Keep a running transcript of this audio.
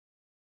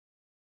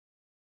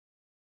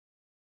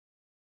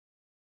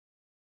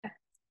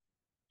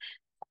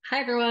Hi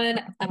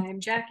everyone,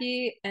 I'm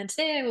Jackie, and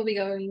today I will be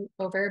going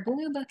over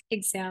Blue Book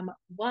Exam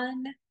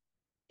 1,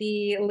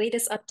 the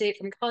latest update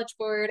from College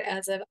Board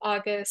as of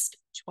August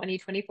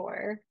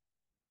 2024.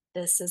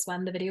 This is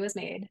when the video was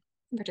made,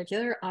 in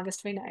particular,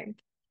 August 29th.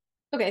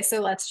 Okay,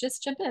 so let's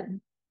just jump in.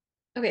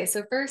 Okay,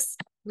 so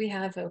first we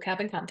have vocab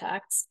and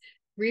context.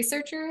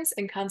 Researchers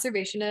and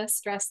conservationists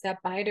stress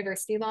that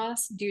biodiversity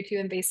loss due to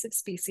invasive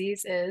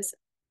species is,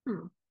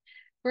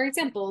 for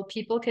example,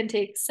 people can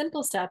take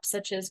simple steps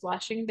such as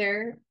washing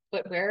their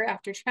footwear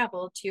after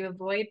travel to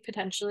avoid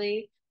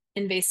potentially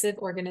invasive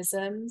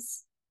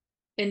organisms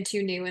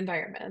into new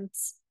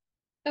environments.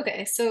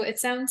 Okay, so it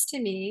sounds to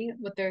me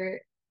what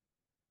they're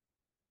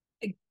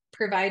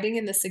providing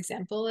in this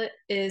example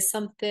is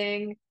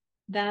something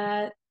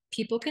that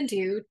people can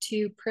do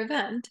to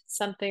prevent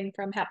something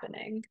from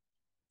happening.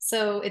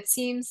 So it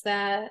seems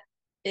that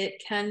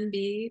it can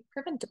be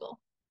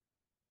preventable.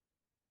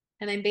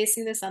 And I'm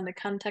basing this on the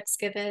context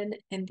given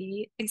in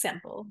the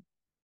example.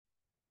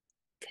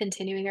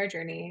 Continuing our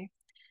journey.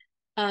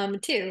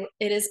 Two,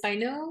 it is by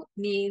no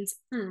means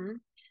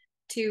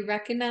to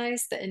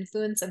recognize the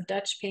influence of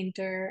Dutch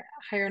painter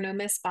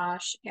Hieronymus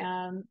Bosch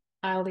and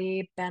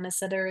Ali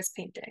Bannister's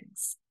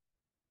paintings.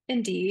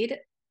 Indeed,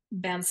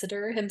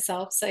 Bannister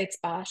himself cites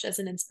Bosch as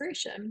an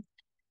inspiration.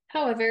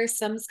 However,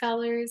 some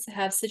scholars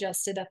have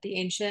suggested that the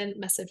ancient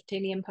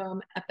Mesopotamian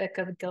poem Epic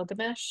of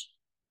Gilgamesh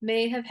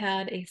may have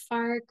had a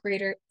far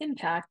greater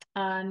impact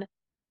on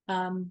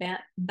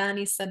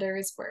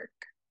Bannister's work.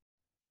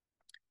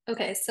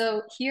 Okay,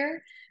 so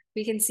here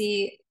we can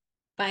see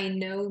by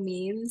no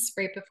means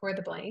right before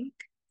the blank.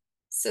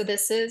 So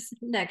this is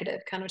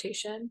negative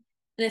connotation.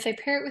 And if I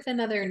pair it with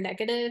another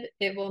negative,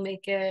 it will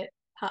make it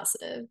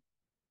positive.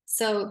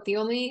 So the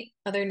only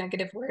other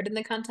negative word in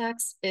the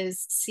context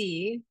is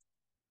see.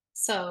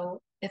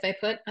 So if I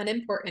put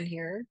unimportant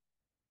here,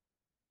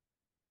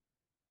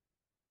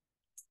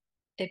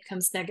 it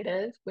becomes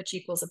negative, which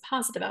equals a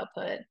positive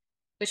output,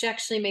 which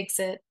actually makes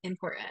it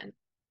important.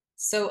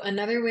 So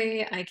another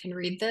way I can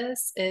read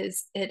this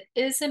is it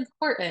is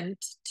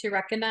important to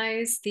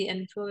recognize the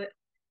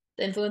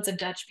influence of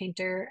Dutch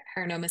painter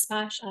Hieronymus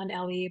Bosch on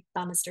Ali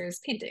Bannister's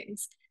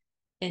paintings.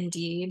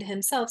 Indeed,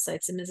 himself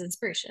cites him as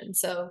inspiration.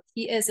 So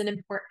he is an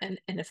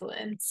important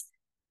influence.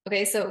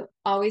 Okay, so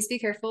always be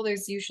careful.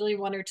 There's usually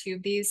one or two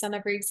of these on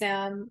every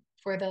exam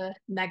for the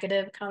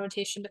negative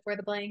connotation before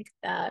the blank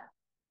that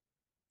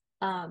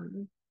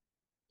um,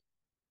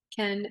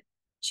 can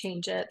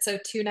change it. So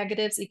two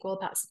negatives equal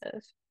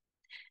positive.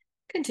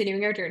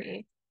 Continuing our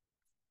journey.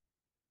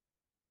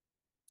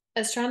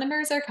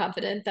 Astronomers are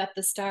confident that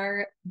the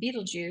star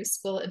Betelgeuse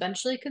will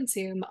eventually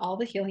consume all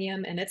the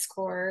helium in its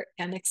core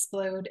and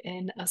explode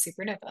in a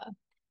supernova.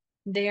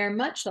 They are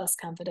much less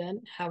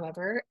confident,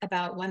 however,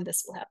 about when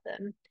this will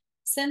happen,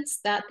 since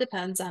that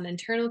depends on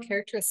internal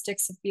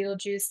characteristics of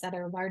Betelgeuse that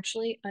are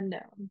largely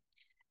unknown.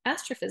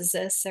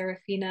 Astrophysicist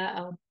Serafina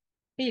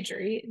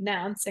Al-Badri,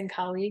 Nance, and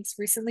colleagues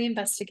recently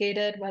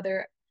investigated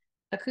whether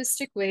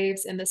acoustic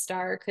waves in the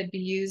star could be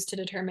used to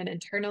determine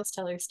internal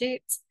stellar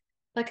states,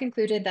 but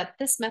concluded that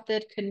this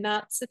method could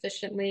not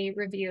sufficiently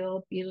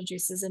reveal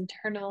Betelgeuse's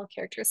internal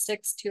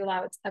characteristics to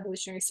allow its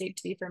evolutionary state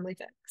to be firmly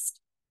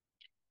fixed.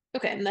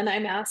 Okay, and then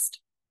I'm asked,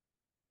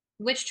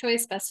 which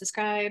choice best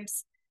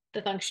describes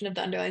the function of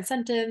the underlying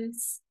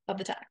sentence of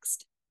the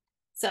text?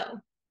 So,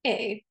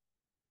 A,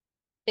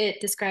 it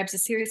describes a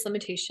serious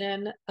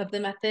limitation of the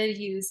method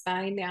used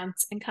by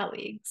Nance and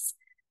colleagues.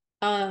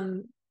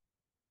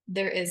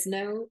 There is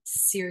no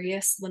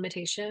serious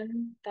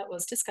limitation that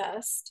was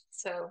discussed,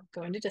 so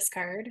going to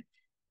discard.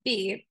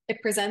 B,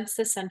 it presents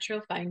the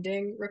central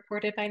finding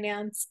reported by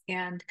Nance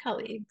and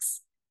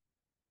colleagues.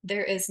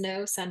 There is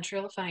no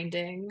central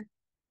finding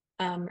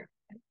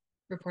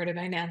reported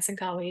by Nance and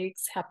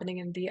colleagues happening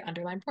in the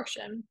underlined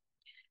portion.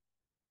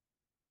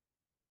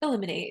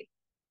 Eliminate.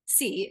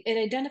 C, it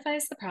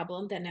identifies the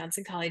problem that Nance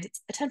and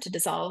colleagues attempted to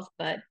solve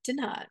but did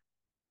not.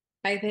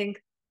 I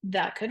think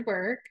that could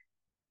work.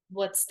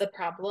 What's the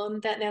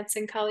problem that Nance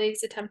and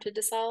colleagues attempted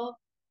to solve?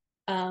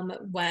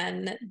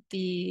 When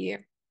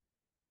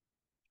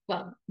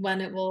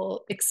it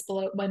will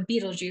explode, when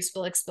Betelgeuse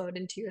will explode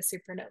into a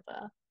supernova.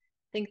 I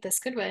think this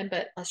could win,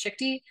 but let's check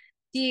D.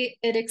 D,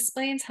 it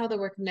explains how the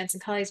work of Nance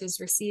and colleagues was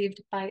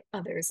received by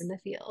others in the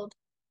field.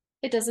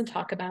 It doesn't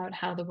talk about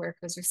how the work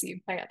was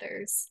received by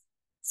others.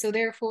 So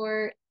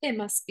therefore, it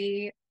must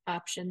be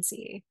option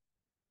C.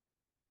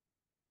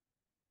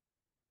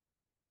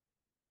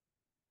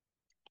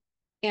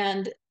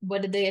 And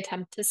what did they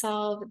attempt to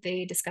solve?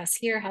 They discuss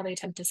here how they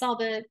attempt to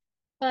solve it,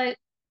 but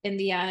in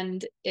the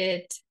end,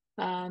 it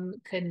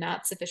could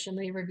not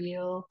sufficiently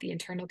reveal the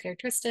internal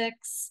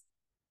characteristics,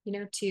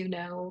 to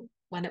know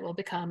when it will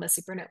become a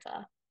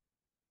supernova.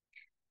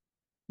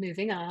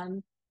 Moving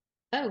on.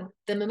 Oh,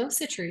 the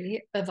mimosa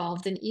tree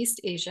evolved in East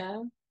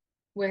Asia,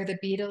 where the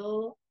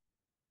beetle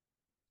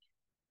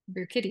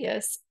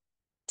Bruchidius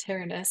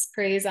tyrannus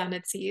preys on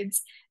its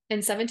seeds. In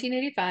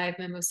 1785,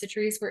 mimosa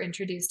trees were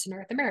introduced to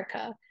North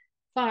America,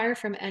 far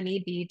from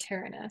any bee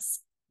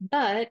tyrannus.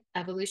 But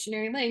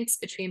evolutionary links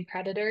between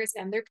predators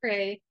and their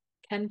prey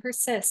can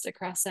persist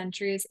across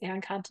centuries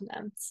and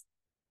continents.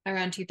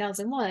 Around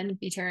 2001,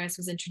 B. turnus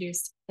was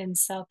introduced in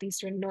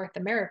southeastern North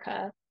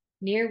America,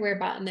 near where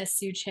botanist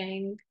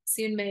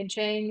Soon-Mei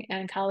Chang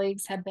and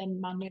colleagues had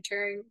been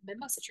monitoring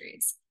mimosa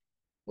trees.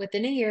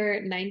 Within a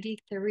year,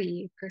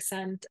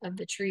 93% of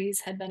the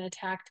trees had been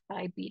attacked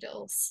by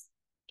beetles.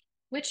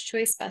 Which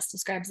choice best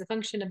describes the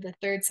function of the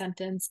third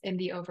sentence in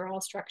the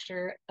overall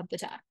structure of the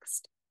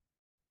text?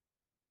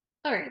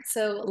 All right,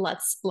 so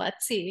let's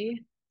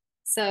see.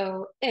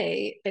 So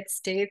A, it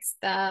states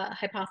the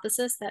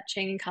hypothesis that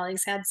Chang and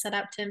colleagues had set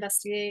out to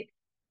investigate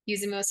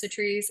using mimosa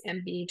trees,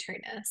 and B,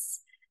 turnus.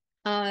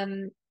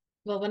 Um,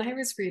 well, when I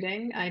was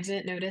reading, I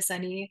didn't notice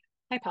any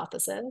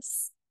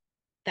hypothesis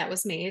that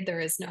was made. There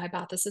is no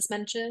hypothesis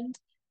mentioned.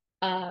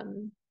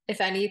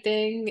 If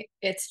anything,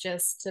 it's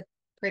just a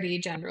pretty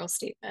general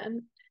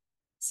statement.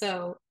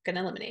 So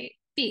gonna eliminate.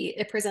 B,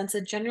 it presents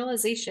a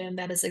generalization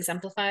that is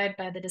exemplified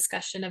by the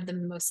discussion of the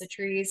mimosa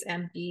trees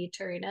and B,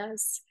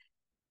 turinas.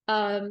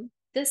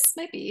 This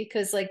might be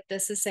because like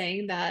this is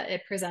saying that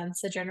it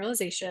presents a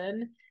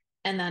generalization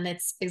and then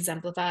it's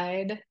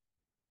exemplified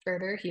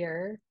further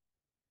here.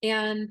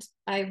 And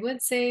I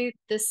would say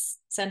this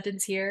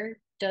sentence here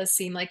does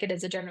seem like it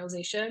is a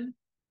generalization.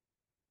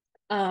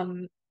 But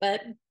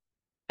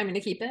I'm going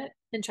to keep it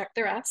and check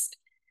the rest.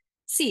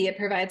 C, it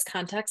provides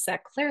context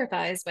that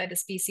clarifies why the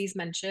species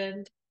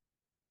mentioned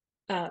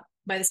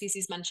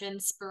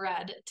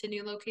spread to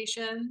new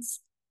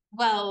locations.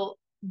 Well,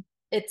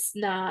 it's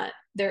not,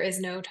 there is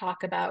no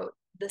talk about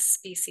the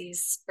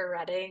species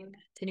spreading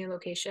to new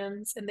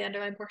locations in the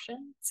underlying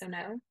portion, so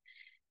no.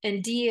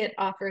 And D, it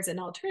offers an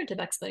alternative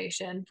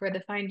explanation for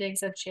the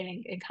findings of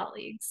Chang and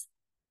colleagues.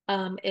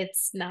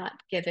 It's not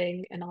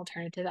giving an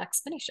alternative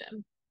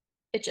explanation.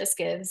 It just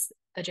gives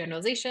a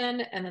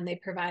generalization and then they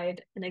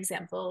provide an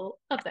example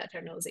of that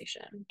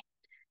generalization.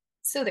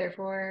 So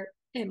therefore,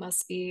 it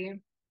must be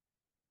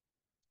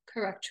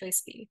correct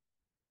choice B.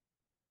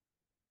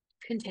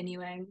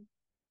 Continuing.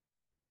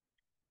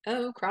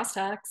 Oh,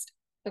 cross-text.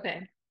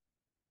 Okay.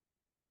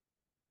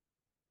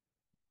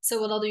 So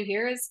what I'll do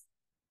here is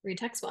read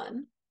text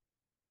one.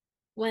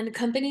 When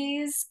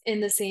companies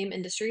in the same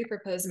industry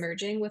propose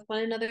merging with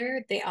one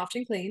another, they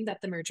often claim that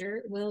the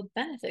merger will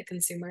benefit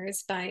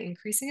consumers by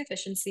increasing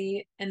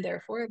efficiency and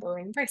therefore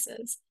lowering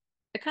prices.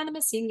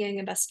 Economist Ying Yang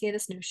investigated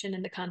this notion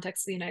in the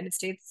context of the United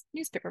States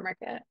newspaper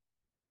market.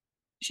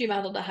 She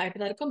modeled a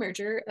hypothetical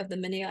merger of the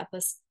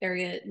Minneapolis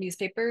area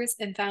newspapers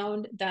and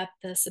found that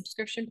the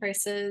subscription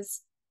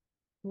prices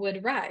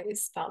would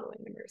rise following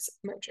the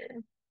merger.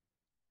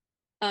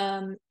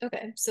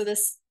 Okay, so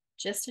this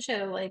just to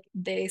show, like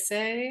they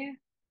say,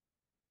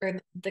 or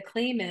the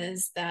claim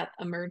is that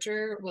a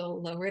merger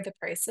will lower the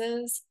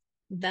prices.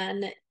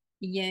 Then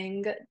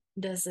Yang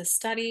does a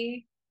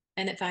study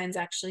and it finds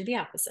actually the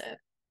opposite,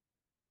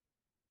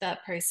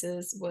 that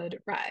prices would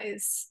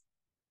rise.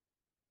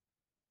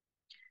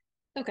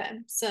 Okay,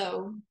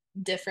 so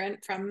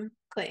different from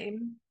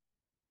claim.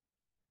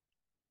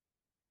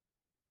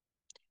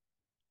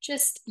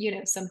 Just,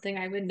 something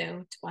I would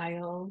note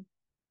while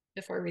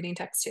before reading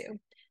text two.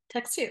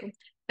 Text two.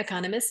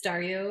 Economists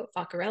Dario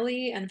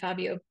Faccarelli and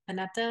Fabio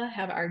Panetta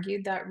have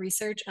argued that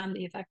research on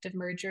the effect of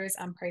mergers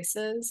on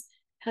prices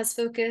has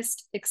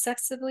focused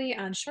excessively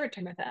on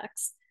short-term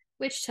effects,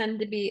 which tend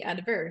to be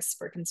adverse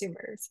for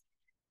consumers.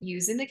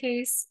 Using the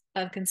case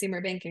of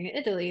consumer banking in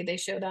Italy, they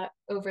show that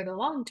over the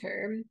long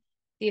term,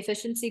 the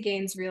efficiency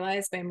gains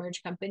realized by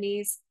merged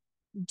companies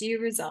do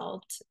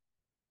result.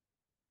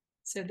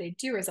 So they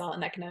do result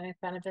in economic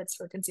benefits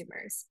for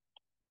consumers.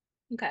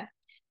 Okay.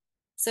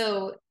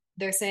 So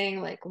they're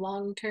saying like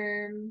long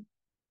term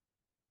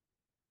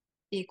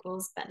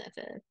equals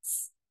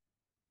benefits.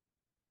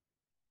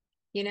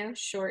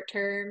 Short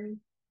term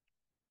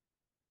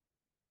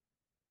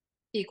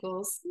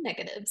equals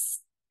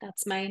negatives.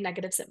 That's my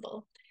negative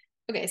symbol.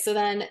 Okay, so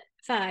then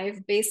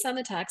 5, based on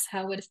the text,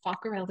 how would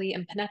Faccarelli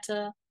and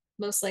Panetta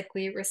most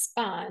likely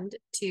respond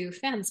to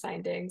fans'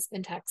 findings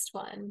in text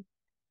 1?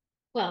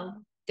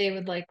 Well, they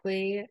would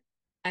likely,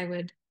 I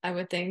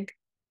would think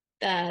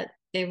that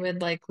they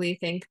would likely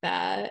think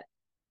that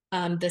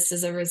this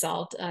is a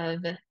result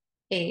of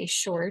a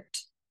short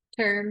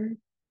term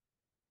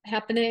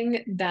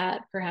happening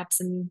that perhaps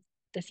in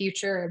the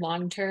future or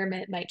long term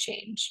it might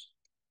change.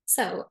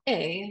 So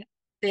A,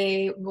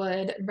 they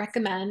would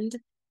recommend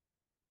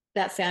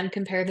that FAN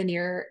compare the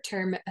near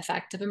term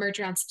effect of a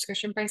merger on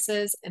subscription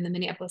prices in the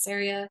Minneapolis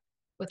area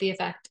with the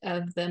effect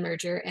of the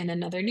merger in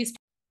another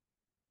newspaper.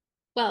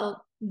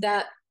 Well,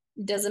 that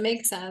doesn't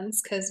make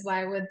sense because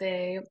why would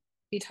they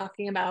be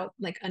talking about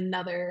like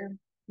another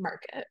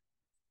market?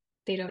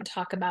 They don't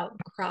talk about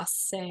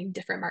crossing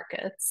different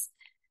markets.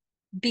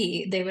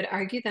 B, they would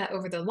argue that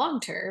over the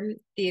long term,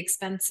 the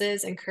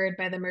expenses incurred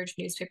by the merged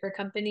newspaper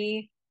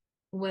company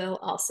will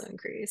also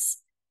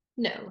increase.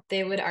 No,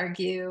 they would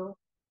argue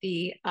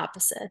the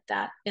opposite,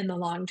 that in the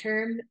long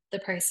term, the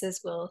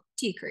prices will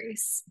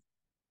decrease.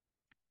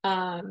 So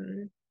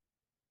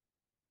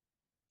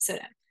no.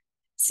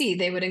 C,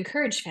 they would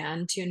encourage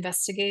Fan to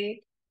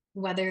investigate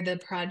whether the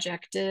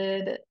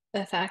projected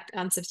effect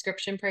on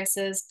subscription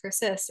prices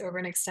persists over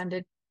an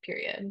extended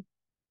period.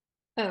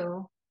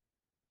 Oh,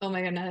 oh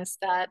my goodness,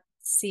 that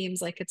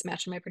seems like it's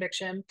matching my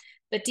prediction.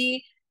 But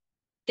D,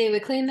 they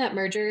would claim that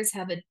mergers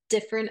have a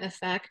different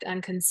effect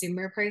on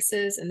consumer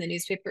prices in the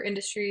newspaper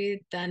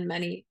industry than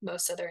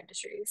most other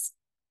industries.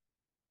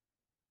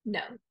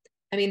 No.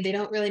 I mean, they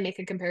don't really make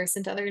a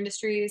comparison to other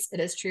industries. It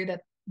is true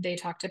that they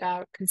talked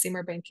about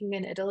consumer banking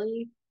in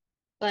Italy,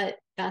 but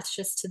that's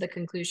just to the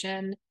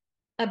conclusion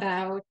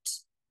about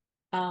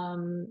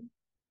um,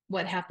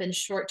 what happens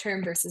short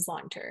term versus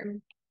long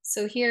term.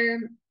 So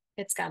here,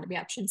 it's got to be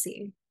option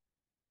C.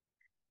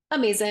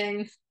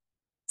 Amazing.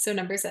 So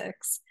number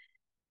 6.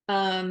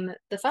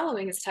 The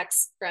following is a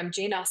text from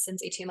Jane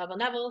Austen's 18 level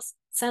novel,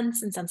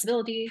 Sense and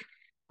Sensibility.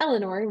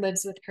 Eleanor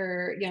lives with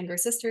her younger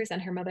sisters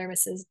and her mother,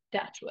 Mrs.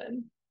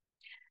 Dashwood.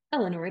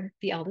 Eleanor,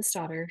 the eldest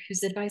daughter,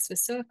 whose advice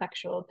was so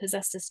effectual,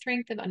 possessed a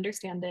strength of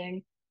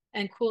understanding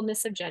and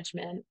coolness of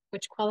judgment,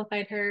 which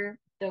qualified her,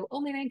 though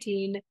only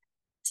 19,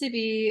 to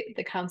be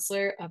the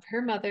counselor of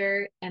her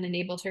mother and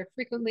enabled her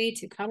frequently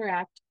to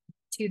counteract,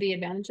 to the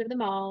advantage of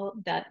them all,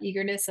 that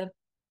eagerest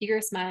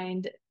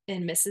mind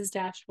in Mrs.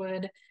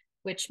 Dashwood,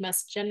 which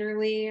must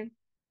generally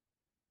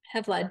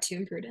have led to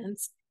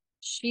imprudence.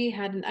 She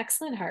had an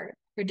excellent heart,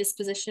 her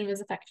disposition was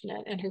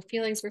affectionate, and her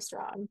feelings were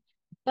strong,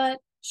 but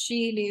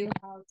she knew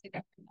how to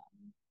govern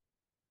them.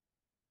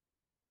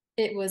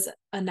 It was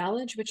a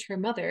knowledge which her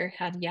mother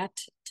had yet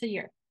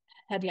to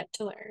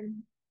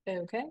learn.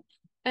 Okay.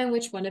 And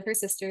which one of her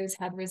sisters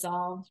had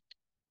resolved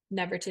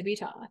never to be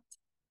taught.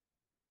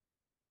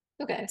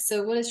 Okay,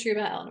 so what is true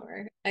about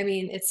Eleanor? I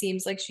mean, it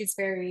seems like she's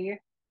the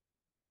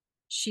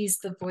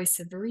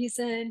voice of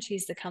reason,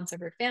 she's the counselor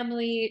of her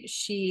family,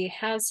 she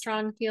has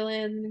strong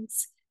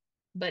feelings,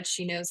 but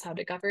she knows how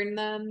to govern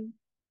them.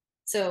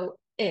 So,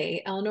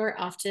 A, Eleanor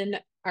often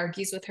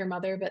argues with her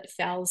mother but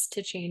fails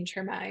to change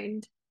her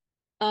mind.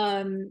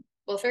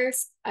 Well,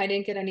 first, I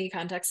didn't get any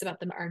context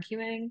about them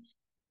arguing.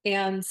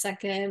 And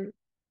second,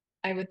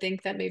 I would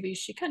think that maybe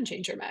she can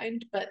change her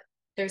mind, but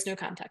there's no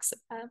context of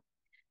that.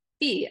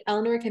 B,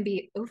 Eleanor can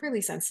be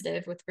overly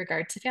sensitive with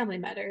regard to family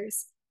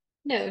matters.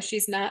 No,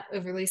 she's not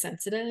overly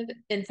sensitive.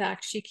 In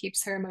fact, she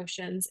keeps her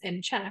emotions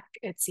in check,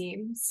 it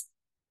seems.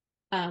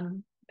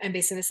 I'm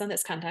basing this on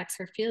this context.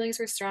 Her feelings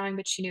were strong,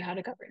 but she knew how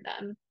to govern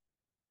them.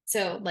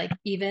 So, like,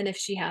 even if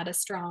she had a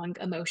strong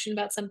emotion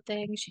about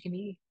something, she can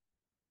be,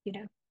 you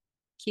know,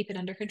 keep it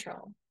under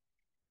control.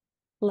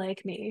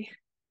 Like me.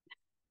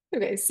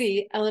 Okay,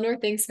 C, Eleanor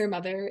thinks her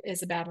mother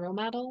is a bad role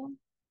model.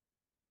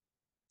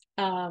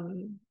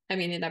 I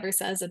mean, it never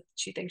says that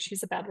she thinks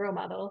she's a bad role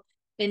model.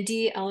 And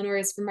D, Eleanor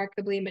is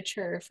remarkably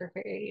mature for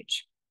her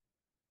age.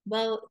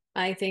 Well,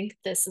 I think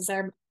this is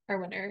our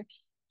winner.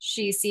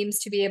 She seems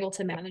to be able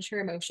to manage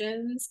her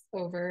emotions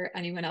over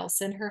anyone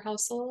else in her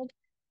household,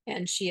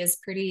 and she is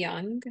pretty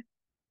young,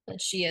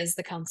 but she is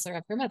the counselor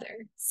of her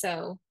mother.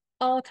 So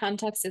all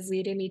context is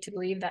leading me to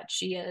believe that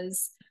she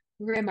is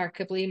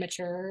remarkably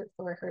mature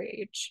for her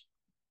age.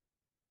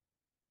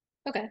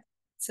 Okay,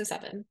 so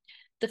 7.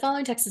 The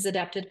following text is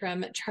adapted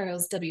from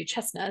Charles W.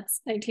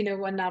 Chestnut's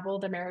 1901 novel,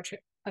 The Marrow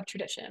of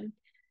Tradition.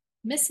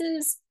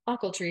 Mrs.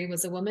 Ochiltree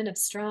was a woman of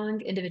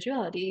strong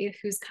individuality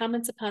whose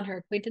comments upon her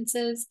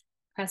acquaintances,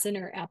 present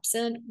or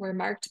absent, were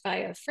marked by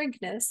a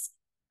frankness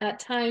at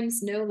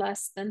times no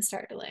less than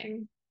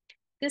startling.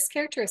 This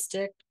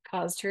characteristic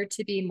caused her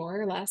to be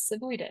more or less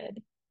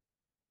avoided.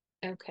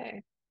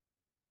 Okay.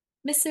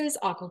 Mrs.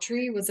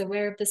 Ochiltree was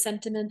aware of the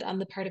sentiment on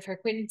the part of her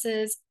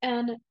acquaintances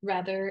and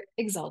rather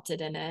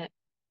exulted in it.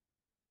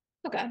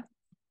 Okay.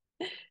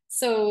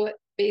 So,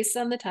 based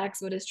on the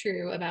text, what is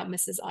true about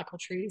Mrs.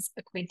 Ochiltree's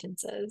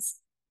acquaintances?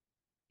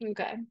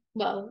 Okay.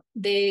 Well,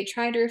 they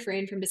try to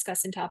refrain from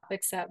discussing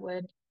topics that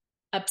would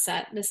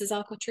upset Mrs.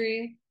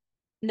 Ochiltree.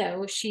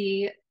 No,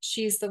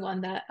 she's the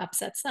one that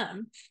upsets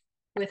them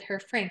with her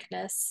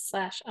frankness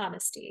slash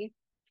honesty.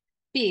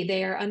 B,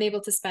 they are unable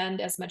to spend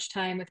as much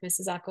time with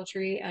Mrs.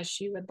 Ochiltree as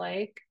she would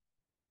like.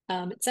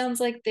 It sounds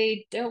like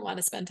they don't want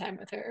to spend time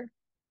with her.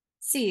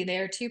 C, they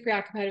are too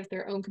preoccupied with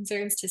their own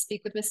concerns to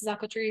speak with Mrs.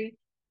 Ochiltree.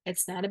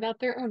 It's not about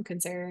their own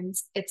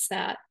concerns. It's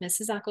that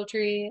Mrs.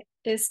 Ochiltree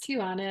is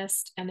too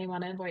honest and they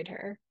want to avoid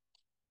her.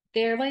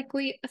 They are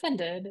likely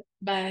offended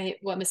by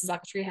what Mrs.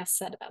 Ochiltree has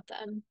said about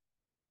them.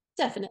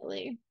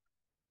 Definitely.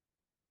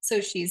 So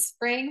she's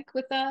frank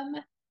with them,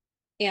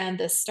 and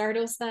this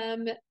startles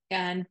them,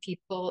 and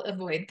people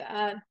avoid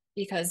that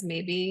because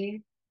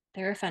maybe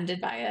they're offended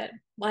by it.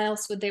 Why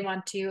else would they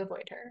want to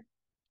avoid her?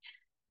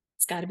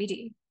 It's got to be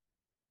D.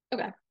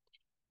 Okay.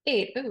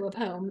 8. Ooh, a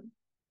poem.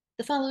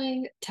 The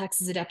following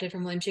text is adapted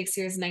from William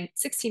Shakespeare's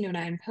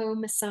 1609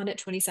 poem, Sonnet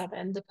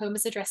 27. The poem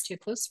is addressed to a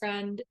close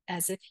friend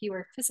as if he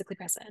were physically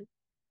present.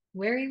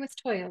 Weary with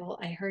toil,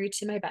 I hurry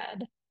to my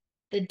bed.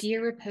 The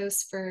dear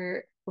repose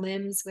for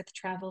limbs with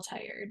travel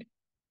tired.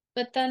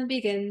 But then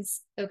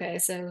begins, okay,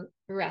 so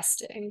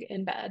resting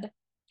in bed.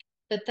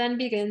 But then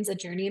begins a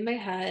journey in my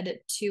head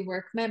to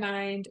work my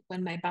mind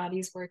when my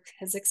body's work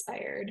has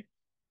expired.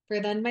 For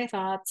then my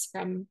thoughts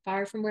from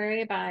far from where I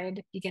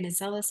abide begin a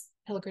zealous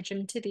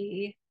pilgrim to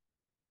thee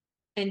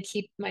and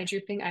keep my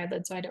drooping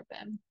eyelids wide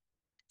open.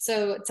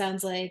 So it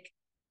sounds like,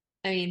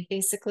 I mean,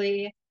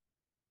 basically,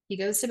 he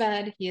goes to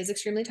bed, he is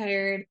extremely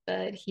tired,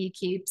 but he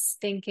keeps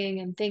thinking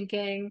and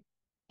thinking.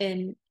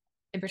 And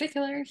in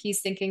particular,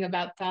 he's thinking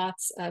about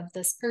thoughts of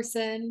this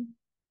person.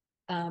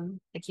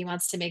 Like he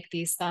wants to make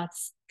these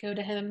thoughts go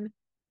to him,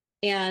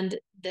 and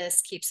this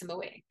keeps him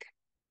awake.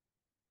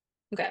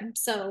 Okay,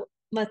 so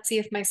let's see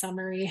if my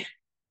summary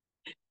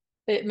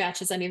it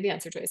matches any of the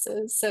answer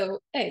choices. So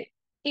A,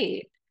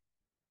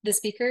 the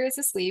speaker is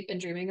asleep and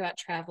dreaming about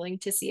traveling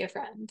to see a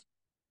friend.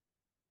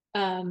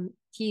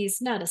 He's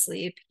not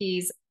asleep,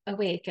 he's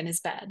awake in his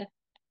bed.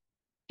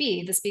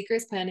 B, the speaker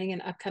is planning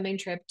an upcoming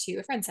trip to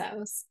a friend's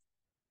house.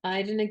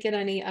 I didn't get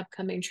any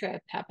upcoming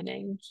trip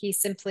happening. He's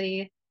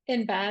simply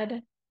in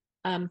bed,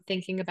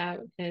 thinking about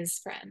his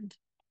friend.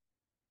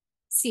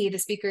 C, the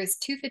speaker is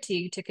too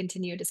fatigued to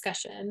continue a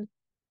discussion.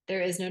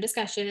 There is no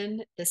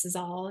discussion. This is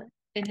all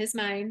in his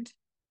mind.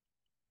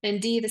 And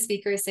D, the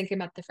speaker is thinking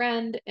about the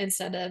friend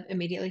instead of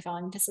immediately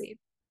falling to sleep.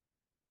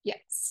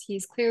 Yes,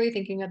 he's clearly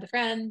thinking of the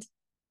friend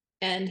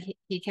and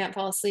he can't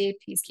fall asleep.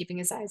 He's keeping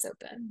his eyes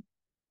open.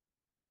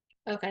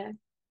 Okay,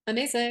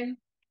 amazing.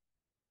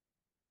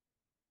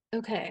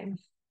 Okay,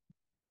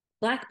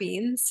 black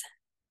beans,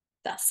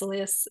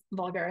 Thassalis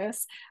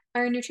vulgaris,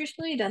 are a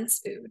nutritionally dense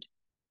food,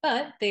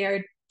 but they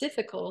are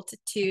difficult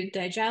to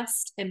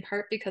digest in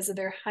part because of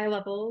their high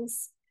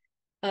levels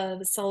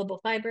of soluble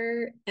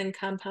fiber and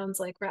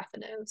compounds like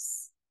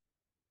raffinose.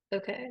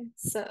 Okay,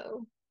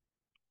 so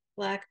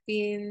black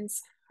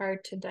beans,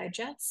 hard to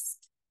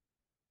digest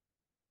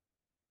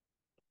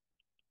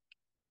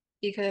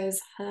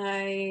because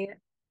high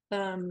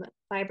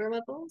fiber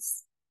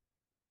levels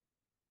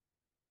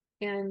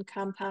and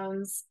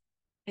compounds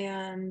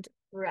and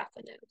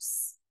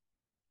raffinose.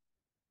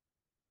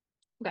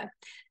 Okay.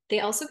 They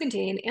also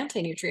contain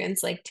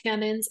anti-nutrients like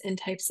tannins and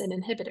trypsin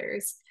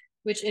inhibitors,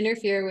 which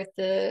interfere with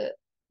the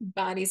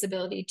body's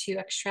ability to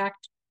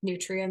extract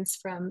nutrients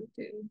from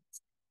food.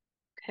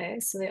 Okay,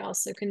 so they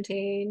also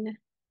contain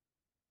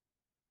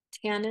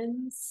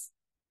tannins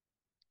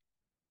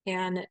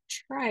and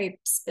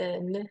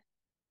trypsin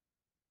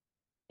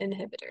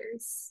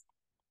inhibitors.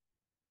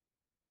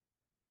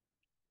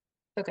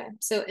 Okay,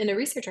 so in a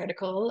research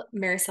article,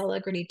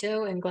 Maricela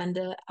Granito and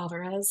Glenda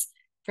Alvarez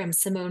from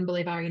Simón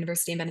Bolívar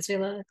University in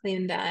Venezuela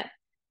claimed that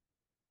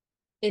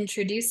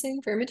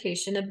introducing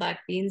fermentation of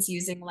black beans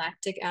using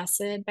lactic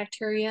acid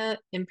bacteria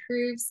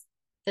improves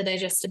the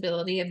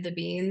digestibility of the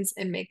beans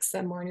and makes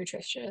them more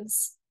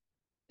nutritious.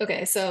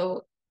 Okay,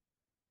 so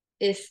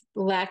if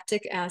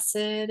lactic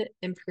acid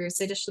improves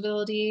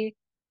digestibility,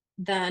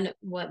 then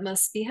what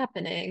must be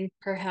happening?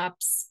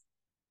 Perhaps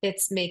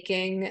it's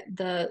making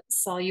the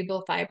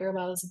soluble fiber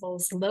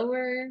levels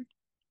lower,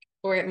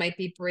 or it might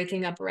be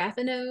breaking up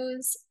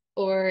raffinose,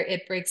 or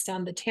it breaks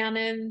down the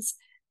tannins,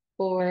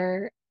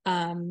 or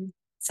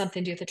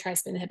something to do with the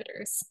trypsin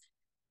inhibitors.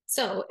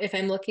 So if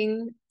I'm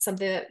looking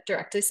something that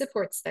directly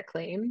supports that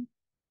claim,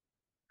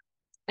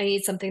 I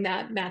need something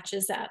that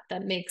matches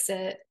that makes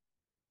it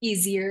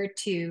easier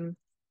to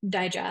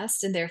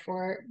digest and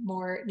therefore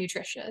more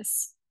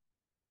nutritious.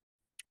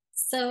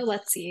 So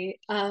let's see.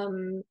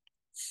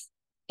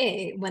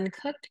 A, when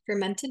cooked,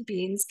 fermented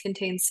beans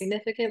contain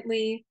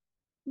significantly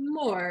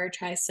more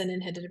trypsin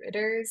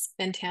inhibitors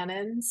and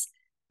tannins,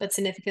 but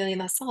significantly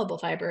less soluble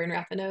fiber and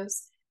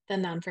raffinose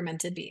than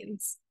non-fermented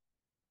beans.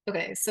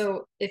 Okay,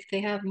 so if they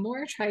have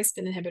more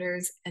trypsin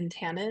inhibitors and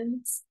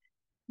tannins,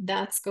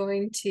 that's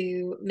going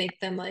to make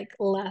them like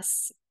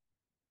less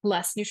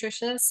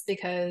nutritious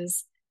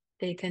because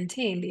they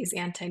contain these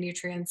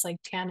anti-nutrients like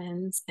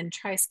tannins and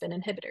trypsin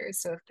inhibitors.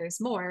 So if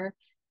there's more,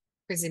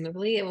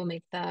 presumably it will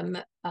make them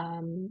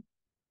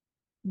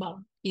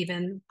well,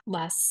 even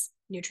less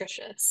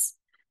nutritious.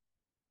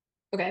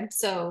 Okay,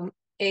 so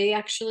A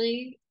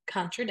actually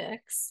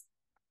contradicts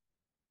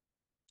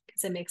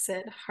because it makes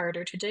it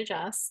harder to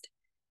digest.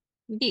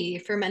 B,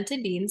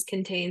 fermented beans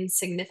contain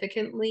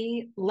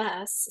significantly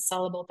less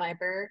soluble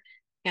fiber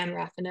and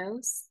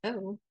raffinose.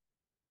 Oh,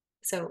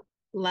 so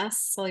less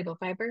soluble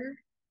fiber.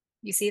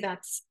 You see,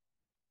 that's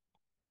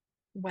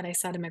what I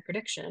said in my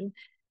prediction.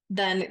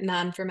 Then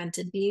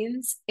non-fermented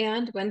beans.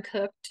 And when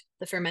cooked,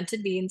 the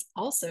fermented beans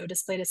also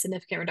displayed a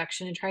significant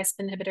reduction in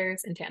trypsin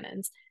inhibitors and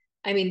tannins.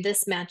 I mean,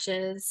 this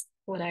matches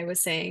what I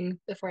was saying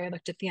before I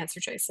looked at the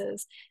answer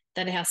choices,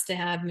 that it has to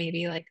have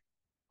maybe like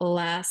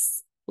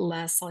less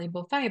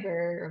soluble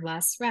fiber or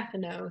less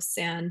raffinose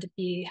and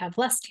have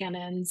less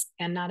tannins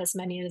and not as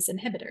many as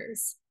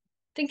inhibitors.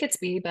 I think it's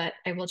B, but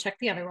I will check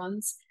the other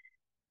ones.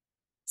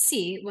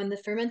 C, when the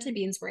fermented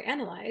beans were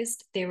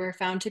analyzed, they were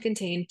found to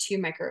contain two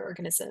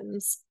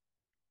microorganisms,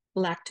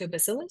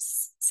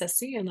 Lactobacillus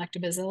cesi and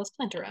Lactobacillus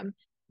plantarum,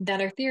 that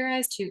are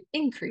theorized to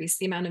increase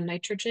the amount of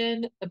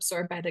nitrogen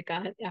absorbed by the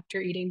gut after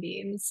eating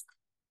beans.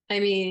 I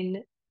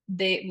mean,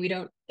 they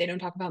don't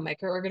talk about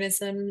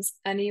microorganisms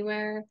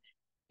anywhere,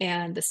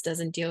 and this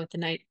doesn't deal with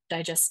the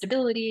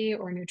digestibility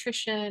or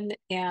nutrition,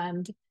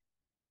 and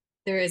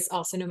There is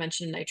also no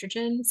mention of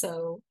nitrogen,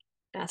 so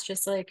that's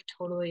just like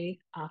totally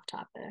off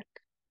topic.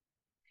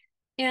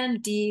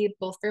 And D,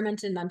 both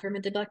fermented and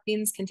non-fermented black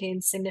beans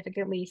contain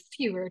significantly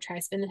fewer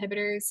trispin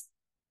inhibitors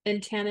than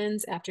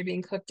tannins after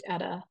being cooked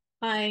at a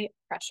high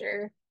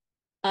pressure.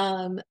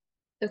 Um,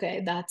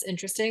 okay, that's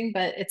interesting,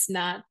 but it's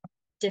not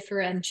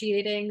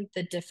differentiating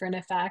the different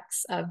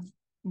effects of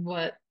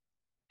what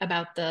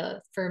about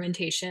the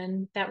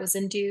fermentation that was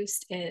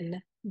induced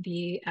in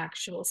the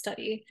actual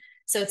study.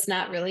 So it's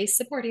not really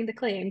supporting the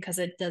claim because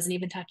it doesn't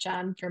even touch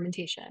on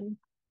fermentation.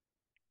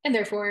 And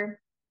therefore,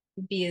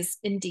 B is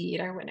indeed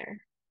our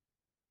winner.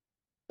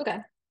 Okay,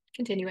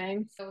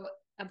 continuing. So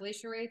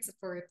ablation rates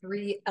for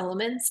three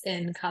elements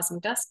in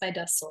cosmic dust by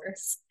dust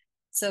source.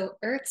 So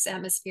Earth's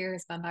atmosphere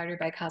is bombarded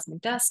by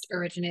cosmic dust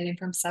originating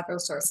from several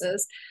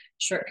sources: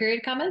 short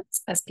period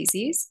comets,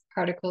 SPCs,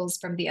 particles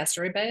from the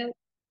asteroid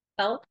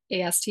belt,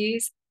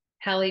 ASTs,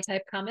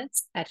 Halley-type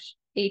comets,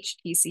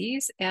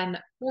 HTCs, and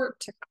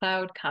Oort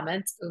cloud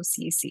comets,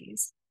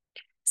 OCCs.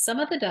 Some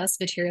of the dust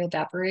material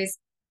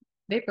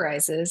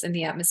vaporizes in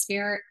the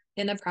atmosphere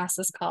in a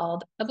process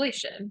called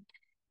ablation.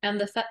 And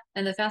the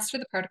faster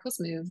the particles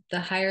move,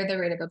 the higher the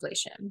rate of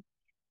ablation.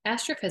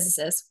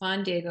 Astrophysicist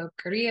Juan Diego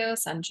Carrillo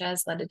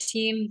Sanchez led a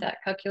team that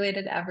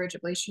calculated average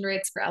ablation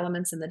rates for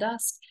elements in the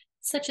dust,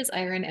 such as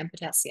iron and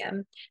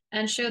potassium,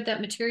 and showed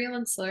that material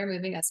in slower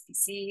moving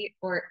SPC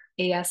or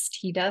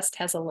AST dust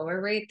has a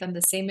lower rate than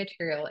the same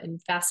material in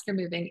faster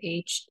moving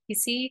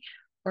HTC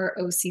or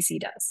OCC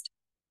dust.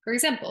 For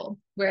example,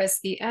 whereas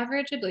the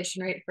average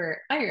ablation rate for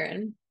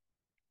iron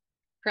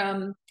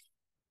from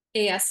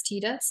AST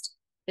dust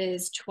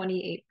is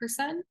 28%,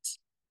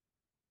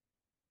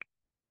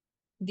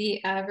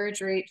 the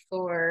average rate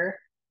for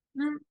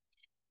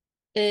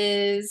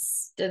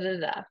is da da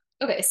da.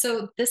 Okay,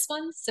 so this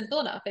one's simple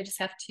enough. I just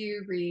have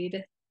to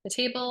read the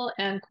table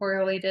and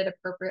correlate it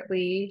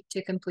appropriately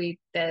to complete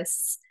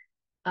this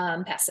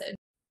passage.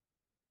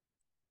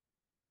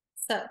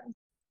 So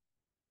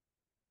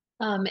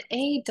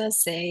A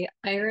does say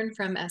iron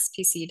from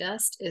SPC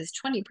dust is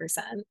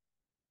 20%,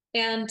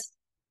 and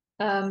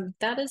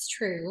that is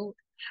true.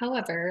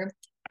 However,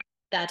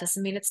 that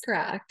doesn't mean it's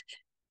correct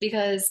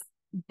because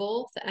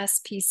both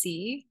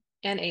SPC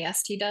and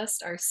AST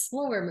dust are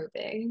slower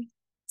moving.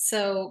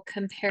 So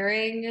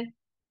comparing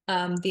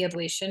the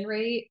ablation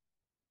rate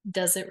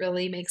doesn't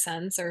really make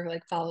sense or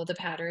like follow the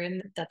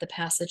pattern that the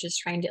passage is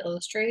trying to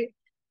illustrate,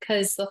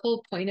 because the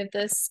whole point of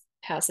this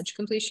passage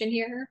completion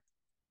here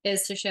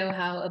is to show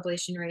how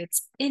ablation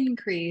rates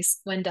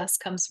increase when dust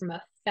comes from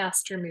a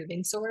faster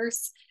moving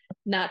source,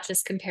 not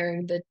just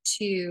comparing the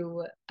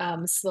two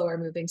slower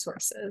moving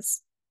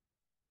sources.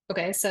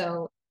 Okay,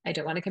 so I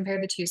don't want to compare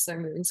the two slower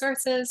moving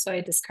sources, so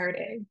I discard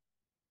A.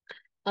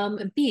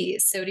 B,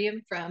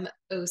 sodium from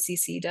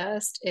OCC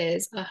dust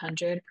is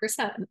 100%.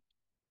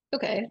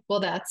 Okay, well,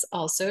 that's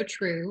also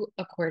true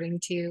according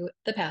to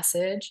the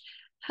passage.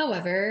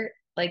 However,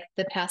 like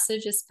the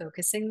passage is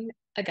focusing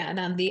again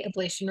on the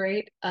ablation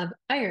rate of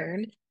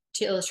iron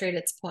to illustrate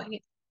its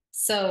point.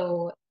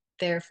 So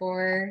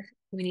therefore,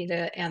 we need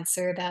an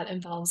answer that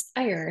involves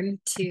iron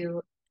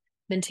to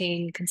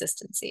maintain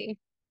consistency.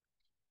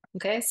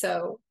 Okay,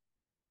 so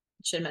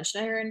it should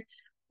mention iron.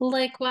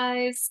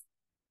 Likewise,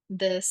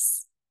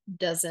 this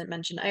doesn't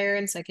mention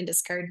iron, so I can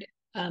discard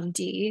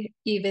D,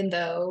 even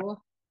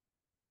though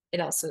it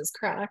also is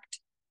correct.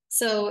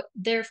 So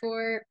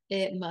therefore,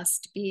 it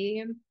must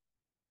be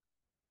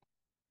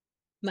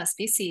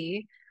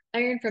C.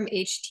 Iron from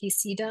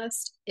HTC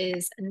dust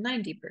is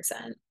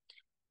 90%.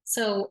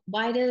 So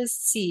why does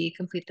C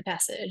complete the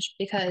passage?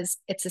 Because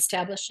it's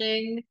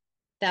establishing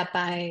that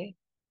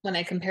when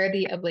I compare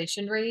the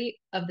ablation rate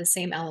of the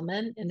same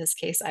element, in this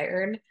case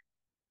iron,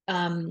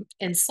 and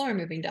slower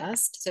moving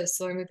dust, so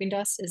slower moving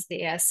dust is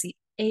the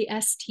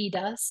AST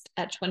dust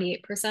at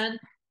 28%,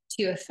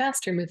 to a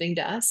faster moving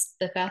dust,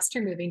 the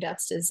faster moving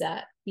dust is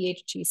at the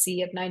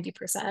HGC of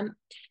 90%.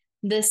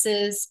 This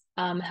is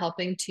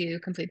helping to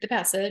complete the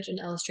passage and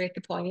illustrate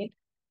the point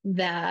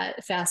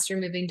that faster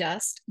moving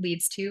dust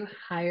leads to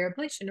higher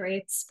ablation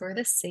rates for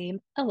the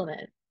same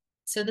element.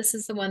 So this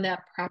is the one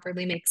that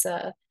properly makes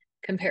a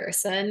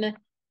comparison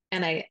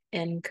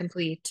and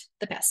complete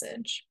the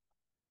passage.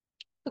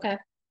 Okay,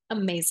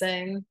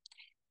 amazing.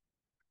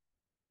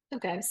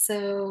 Okay,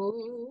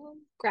 so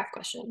graph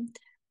question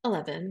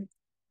 11.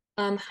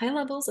 High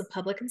levels of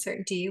public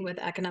uncertainty with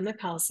economic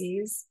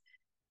policies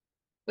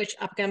which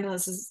economic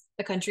policies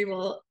a country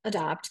will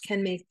adopt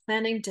can make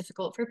planning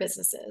difficult for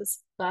businesses,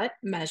 but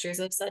measures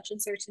of such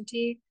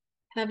uncertainty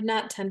have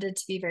not tended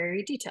to be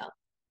very detailed.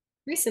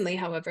 Recently,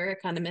 however,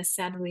 economist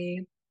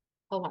Sadly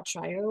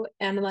Palwachayo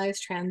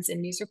analyzed trends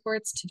in news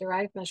reports to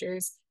derive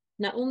measures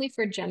not only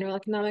for general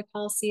economic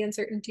policy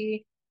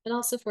uncertainty, but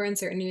also for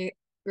uncertainty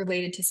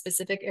related to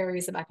specific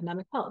areas of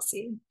economic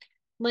policy,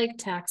 like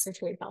tax or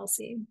trade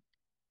policy.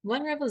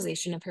 One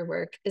revelation of her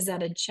work is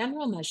that a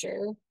general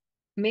measure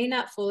may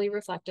not fully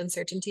reflect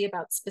uncertainty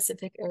about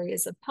specific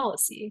areas of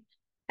policy,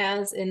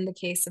 as in the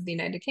case of the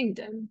United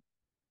Kingdom.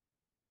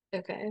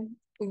 Okay,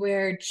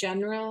 where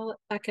general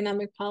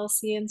economic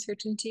policy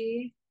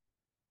uncertainty.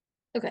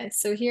 Okay,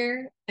 so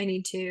here I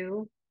need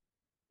to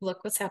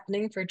look what's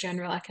happening for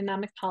general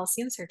economic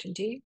policy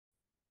uncertainty.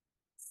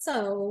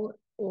 So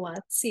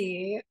let's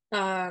see.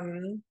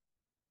 Okay,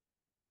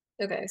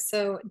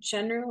 so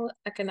general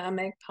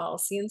economic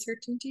policy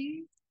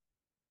uncertainty.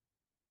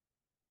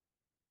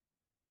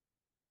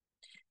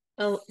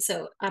 Oh,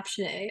 so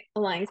option A,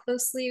 align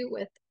closely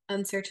with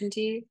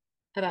uncertainty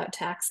about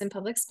tax and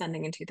public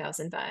spending in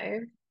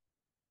 2005.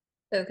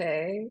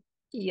 Okay,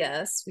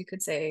 yes, we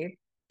could say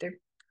they're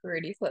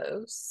pretty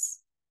close.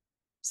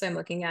 So I'm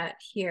looking at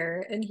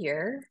here and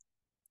here.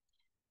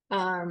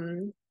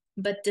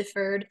 But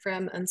differed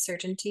from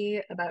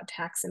uncertainty about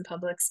tax and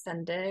public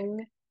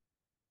spending.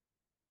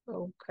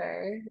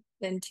 Okay,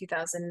 in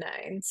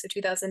 2009. So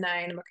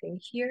 2009, I'm looking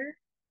here.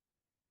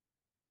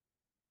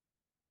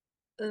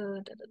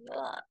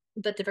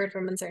 But differed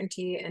from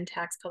uncertainty in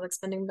tax public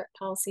spending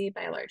policy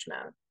by a large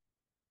amount.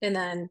 And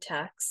then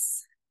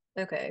tax.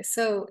 Okay,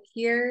 so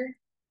here,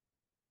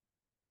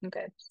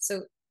 okay,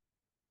 so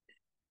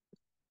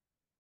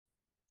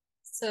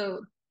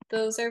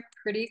those are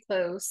pretty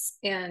close.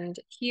 And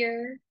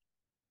here,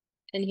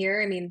 I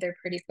mean, they're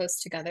pretty close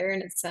together,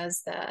 and it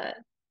says that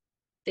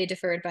they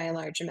differed by a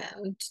large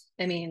amount.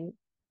 I mean,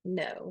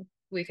 no,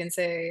 we can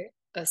say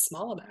a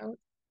small amount.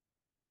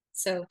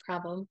 So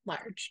problem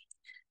large.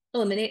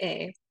 Eliminate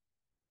A.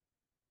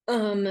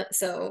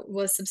 So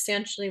was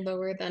substantially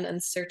lower than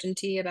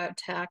uncertainty about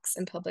tax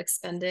and public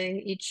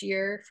spending each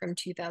year from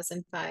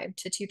 2005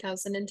 to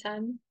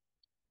 2010.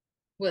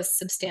 Was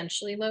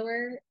substantially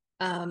lower.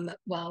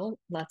 Well,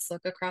 let's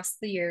look across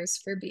the years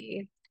for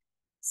B.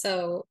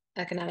 So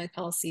economic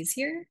policies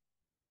here,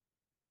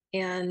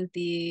 and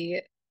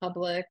the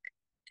public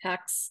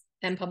tax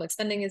and public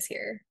spending is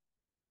here.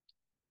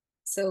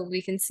 So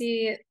we can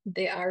see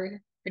they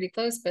are pretty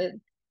close, but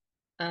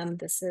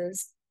this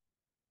is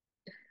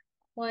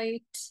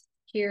quite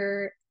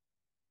here.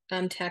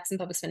 Tax and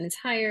public spending is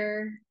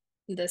higher.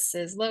 This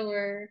is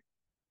lower.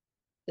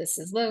 This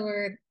is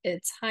lower.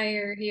 It's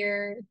higher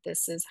here.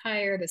 This is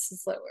higher. This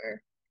is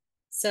lower.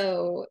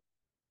 So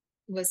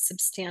was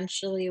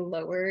substantially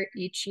lower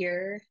each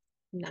year.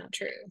 Not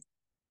true.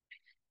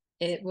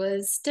 It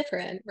was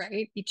different,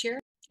 right? Each year.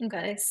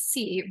 Okay,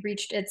 C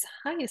reached its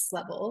highest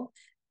level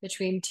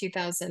between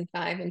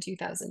 2005 and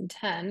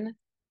 2010.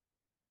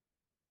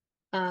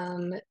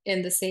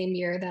 In the same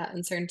year that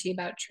uncertainty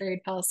about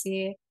trade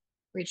policy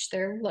reached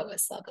their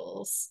lowest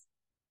levels.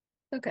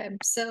 Okay,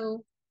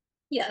 so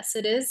yes,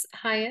 it is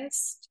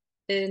highest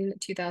in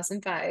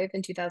 2005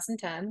 and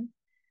 2010.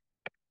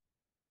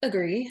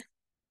 Agree.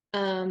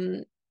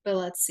 But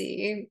let's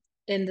see.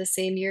 In the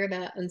same year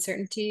that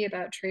uncertainty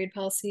about trade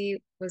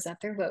policy was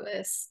at their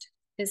lowest.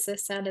 Is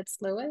this at its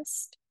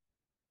lowest?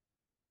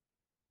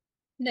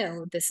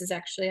 No, this is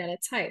actually at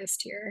its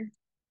highest here.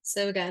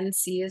 So again,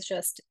 C is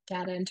just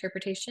data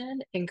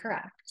interpretation,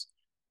 incorrect.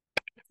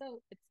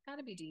 So it's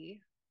gotta be D.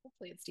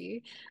 Hopefully it's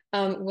D.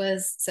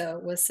 Was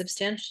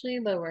substantially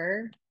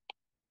lower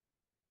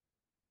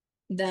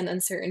than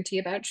uncertainty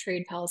about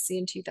trade policy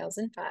in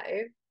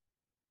 2005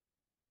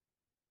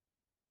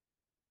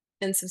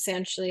 and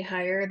substantially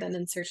higher than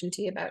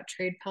uncertainty about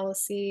trade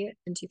policy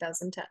in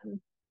 2010.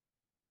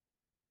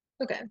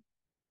 Okay,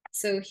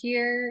 so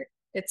here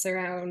it's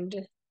around,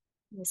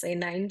 we'll say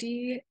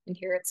 90, and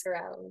here it's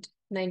around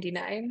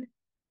 99.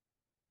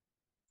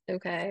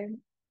 Okay,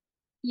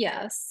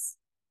 yes,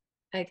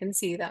 I can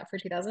see that for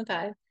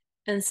 2005,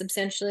 and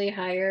substantially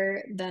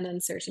higher than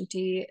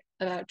uncertainty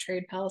about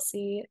trade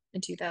policy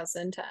in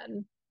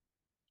 2010.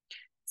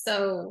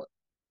 So,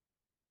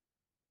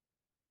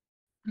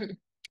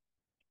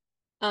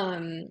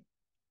 um,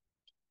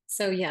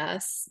 so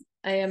yes,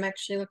 I am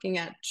actually looking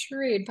at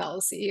trade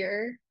policy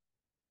here.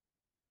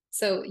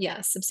 So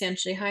yes,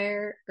 substantially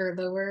higher or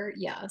lower,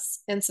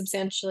 yes, and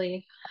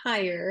substantially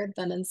higher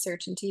than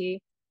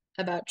uncertainty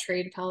about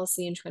trade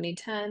policy in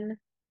 2010.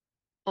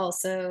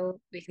 Also,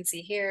 we can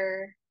see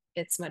here,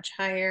 it's much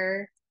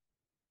higher.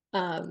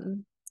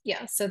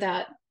 Yeah, so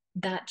that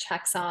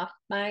checks off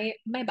my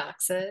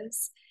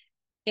boxes.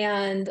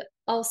 And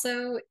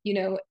also,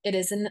 it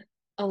is in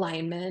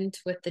alignment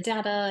with the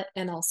data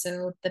and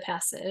also the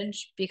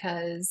passage,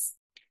 because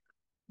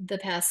the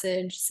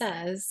passage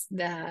says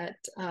that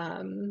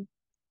one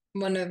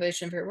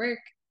motivation for work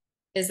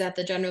is that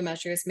the general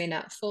measures may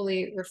not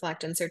fully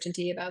reflect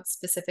uncertainty about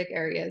specific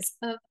areas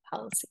of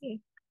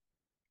policy.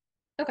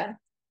 Okay,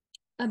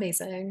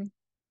 amazing.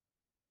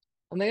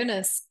 Oh my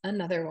goodness,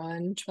 another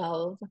one,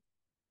 12.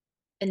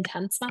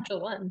 Intense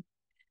module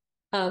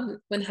 1.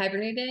 When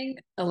hibernating,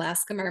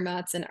 Alaska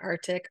marmots and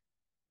Arctic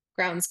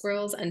ground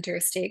squirrels enter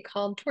a state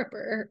called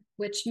torpor,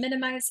 which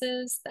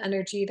minimizes the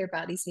energy their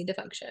bodies need to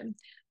function.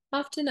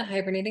 Often a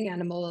hibernating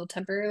animal will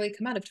temporarily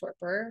come out of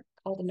torpor,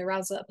 called an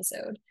arousal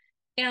episode,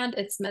 and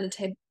its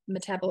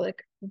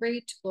metabolic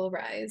rate will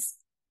rise,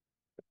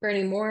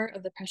 burning more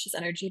of the precious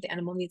energy the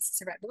animal needs to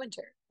survive the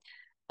winter.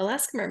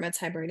 Alaska marmots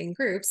hibernate in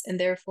groups and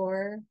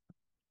therefore,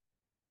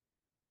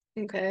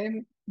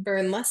 okay,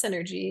 burn less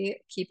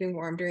energy keeping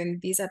warm during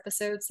these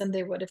episodes than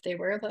they would if they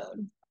were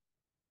alone.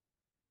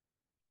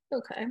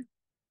 Okay.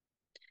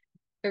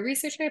 A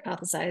researcher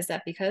hypothesized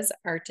that because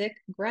Arctic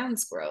ground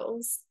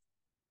squirrels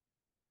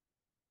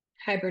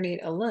hibernate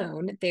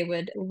alone, they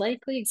would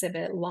likely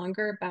exhibit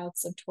longer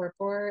bouts of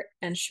torpor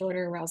and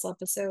shorter arousal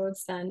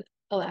episodes than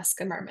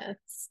Alaska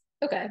marmots.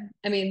 Okay,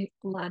 I mean,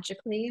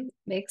 logically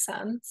makes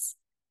sense.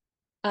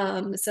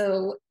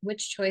 So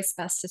which choice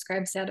best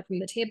describes data from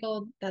the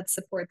table that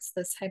supports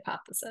this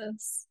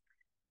hypothesis?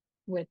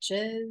 Which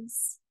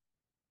is,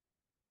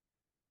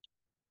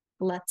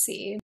 let's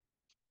see.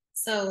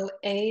 So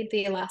A,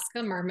 the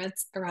Alaska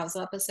marmots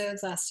arousal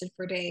episodes lasted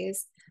for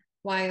days,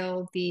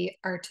 while the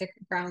Arctic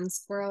ground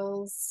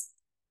squirrels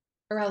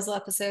arousal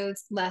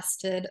episodes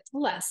lasted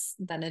less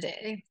than a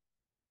day.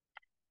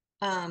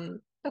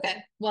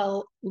 Okay,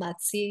 well,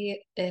 let's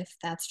see if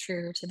that's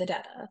true to the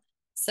data.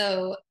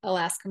 So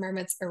Alaska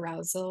marmots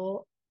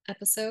arousal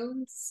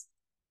episodes,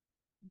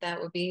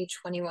 that would be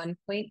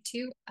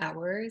 21.2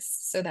 hours.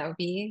 So that would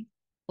be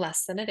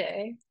less than a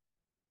day,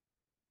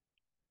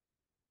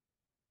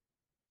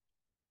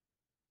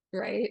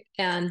 right?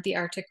 And the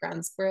Arctic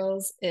ground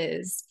squirrels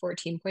is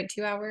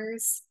 14.2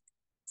 hours.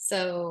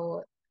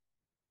 So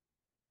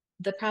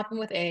the problem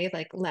with A,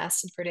 like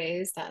lasted for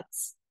days,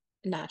 that's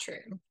not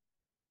true.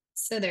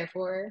 So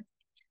therefore,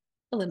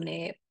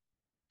 eliminate.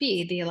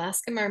 B, the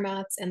Alaska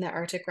marmots and the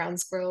Arctic ground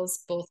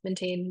squirrels both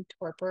maintain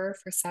torpor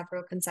for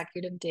several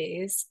consecutive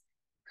days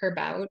per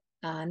bout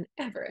on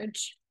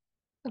average.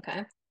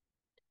 Okay,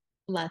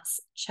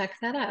 let's check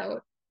that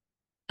out.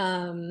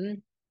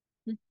 Um,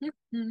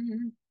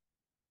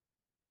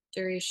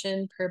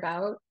 Duration per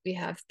bout, we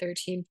have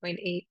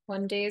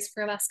 13.81 days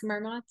for Alaska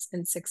marmots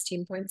and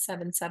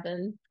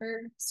 16.77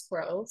 for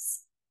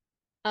squirrels.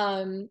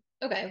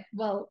 Okay,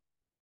 well,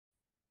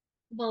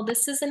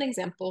 this is an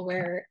example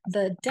where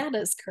the data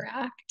is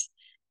correct.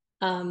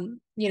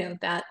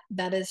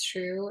 That is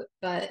true,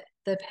 but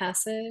the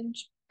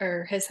passage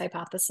or his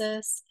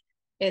hypothesis,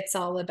 it's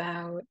all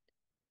about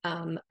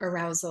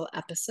arousal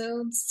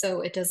episodes,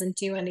 so it doesn't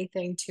do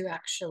anything to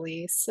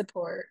actually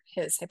support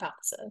his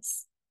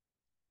hypothesis.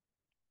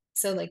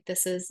 So like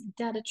this is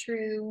data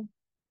true,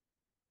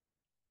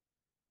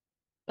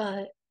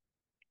 but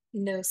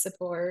no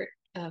support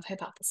of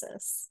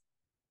hypothesis.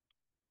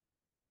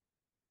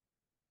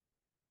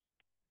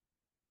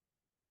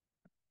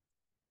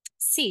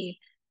 C,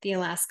 the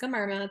Alaska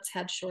marmots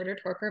had shorter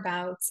torpor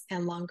bouts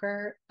and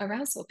longer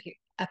arousal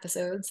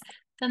episodes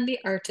than the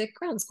Arctic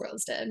ground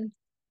squirrels did.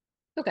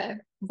 Okay,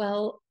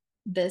 well,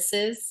 this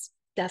is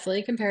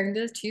definitely comparing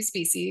the two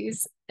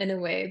species in a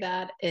way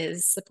that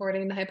is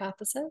supporting the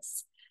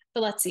hypothesis.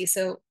 But let's see,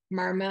 so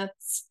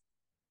marmots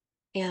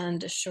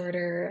and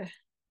shorter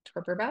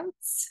torpor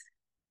bouts.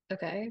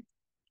 Okay,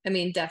 I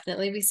mean,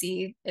 definitely we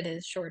see it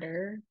is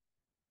shorter,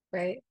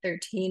 right?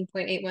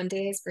 13.81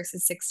 days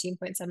versus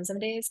 16.77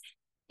 days.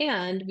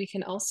 And we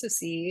can also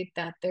see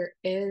that there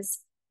is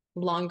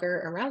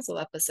longer arousal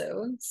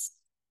episodes,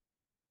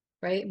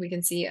 right? We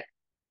can see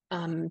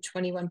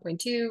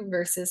 21.2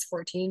 versus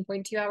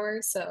 14.2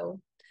 hours.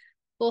 So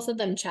both of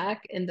them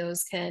check, and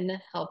those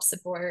can help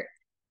support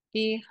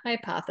the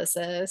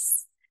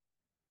hypothesis.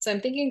 So I'm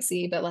thinking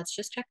C, but let's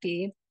just check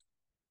D.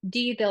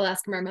 D, the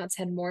Alaska marmots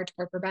had more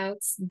torpor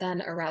bouts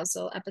than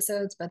arousal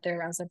episodes, but their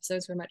arousal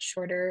episodes were much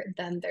shorter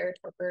than their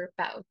torpor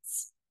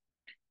bouts.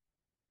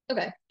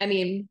 Okay, I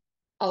mean,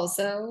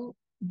 also,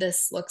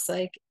 this looks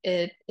like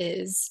it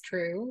is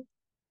true,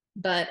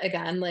 but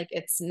again, like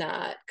it's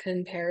not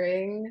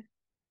comparing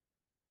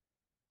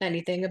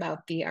anything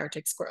about the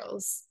Arctic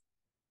squirrels.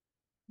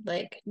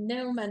 Like,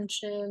 no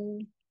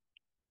mention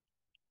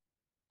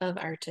of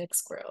Arctic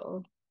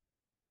squirrel,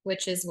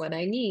 which is what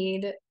I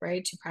need,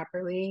 right, to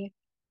properly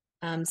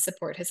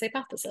support his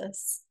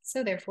hypothesis.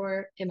 So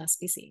therefore, it must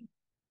be C.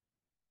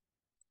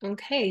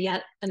 Okay,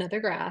 yet another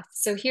graph.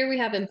 So here we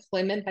have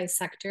employment by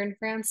sector in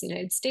France,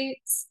 United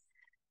States.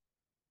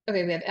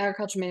 Okay, we have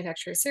agriculture,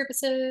 manufacturing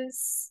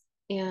services,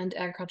 and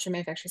agriculture,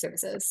 manufacturing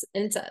services.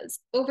 And it says,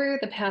 over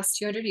the past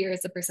 200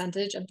 years, the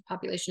percentage of the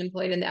population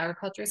employed in the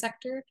agriculture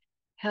sector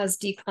has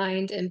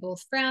declined in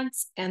both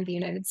France and the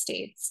United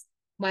States,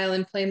 while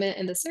employment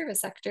in the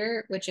service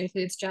sector, which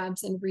includes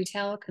jobs in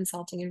retail,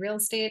 consulting and real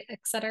estate,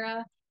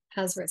 etc.,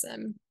 has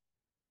risen.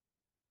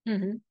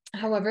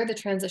 However, the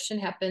transition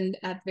happened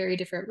at very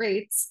different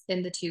rates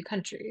in the two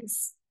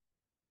countries.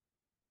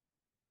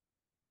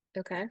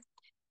 Okay.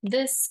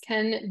 This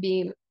can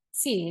be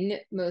seen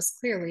most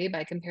clearly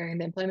by comparing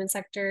the employment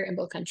sector in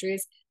both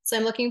countries. So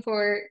I'm looking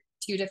for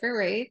two different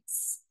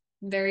rates,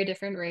 very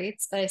different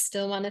rates, but I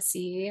still want to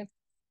see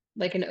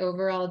like an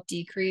overall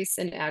decrease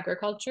in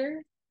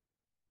agriculture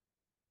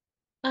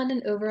and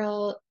an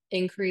overall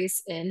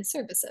increase in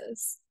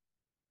services.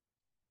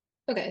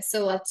 Okay,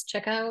 so let's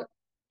check out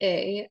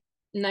A,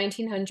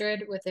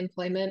 1900 with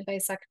employment by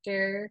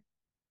sector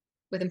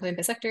in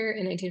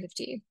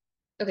 1950.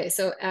 Okay,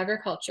 so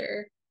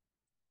agriculture,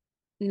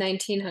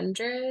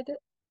 1900,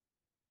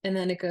 and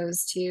then it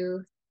goes to,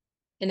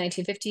 in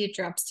 1950, it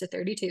drops to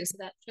 32, so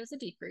that shows a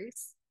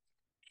decrease.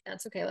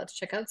 That's okay. Let's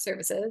check out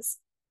services.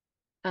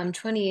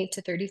 28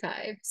 to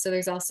 35. So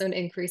there's also an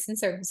increase in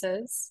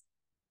services.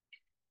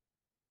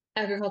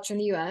 Agriculture in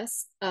the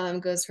US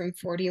goes from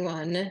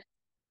 41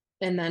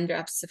 and then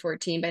drops to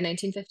 14 by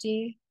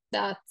 1950.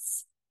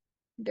 That's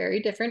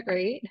very different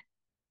rate.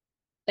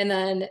 And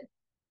then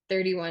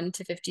 31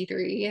 to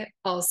 53,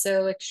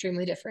 also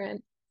extremely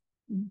different.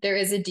 There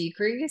is a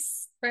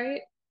decrease,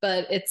 right?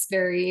 But it's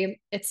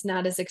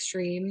not as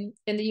extreme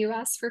in the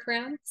US for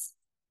France.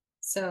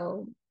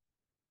 So,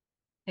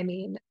 I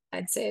mean,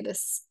 I'd say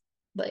this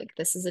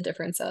is a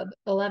difference of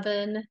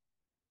 11,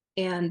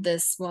 and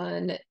this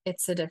one,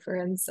 it's a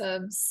difference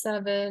of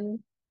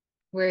 7.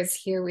 Whereas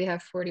here we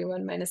have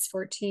 41 minus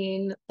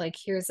 14, like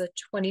here's a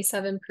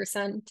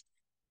 27%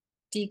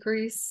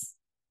 decrease.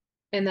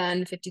 And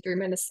then 53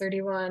 minus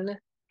 31,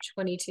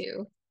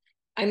 22.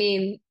 I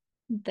mean,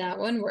 that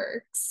one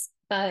works,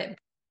 but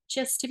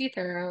just to be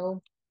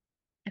thorough,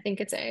 I think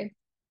it's A.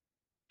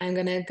 I'm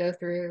gonna go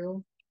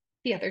through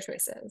the other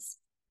choices.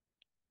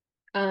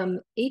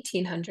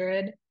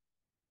 1800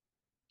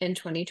 and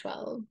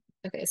 2012.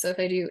 Okay, so if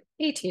I do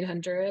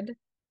 1800,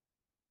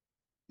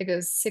 it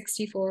goes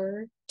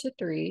 64 to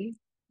 3.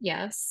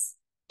 Yes,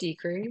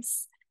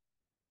 decrease.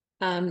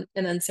 And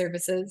then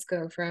services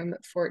go from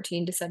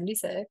 14 to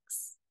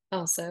 76,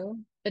 also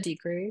a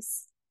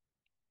decrease.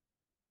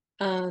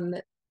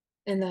 And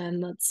then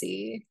let's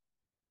see,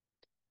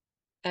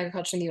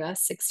 agriculture in the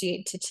US,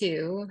 68 to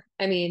 2.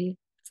 I mean,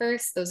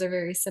 first, those are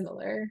very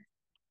similar.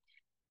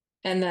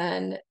 And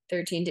then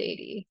 13 to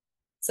 80.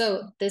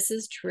 So this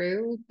is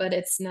true, but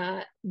it's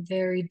not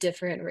very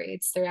different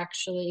rates. They're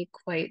actually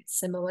quite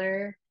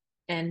similar,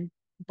 and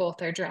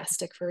both are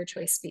drastic for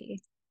choice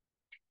B.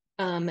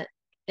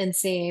 And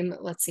same,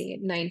 let's see,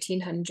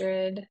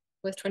 1900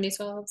 with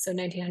 2012. So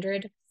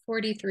 1900,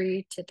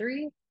 43 to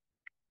 3,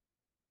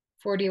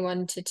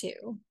 41 to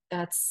 2.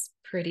 That's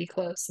pretty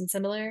close and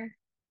similar.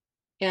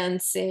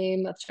 And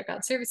same, let's check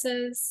out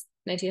services.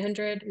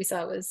 1900, we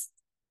saw it was,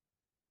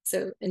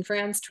 so in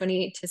France,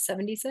 28 to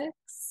 76.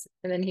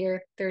 And then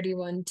here,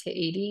 31 to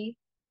 80.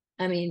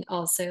 I mean,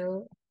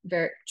 also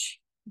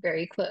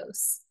very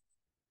close.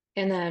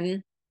 And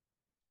then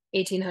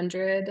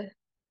 1800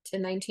 to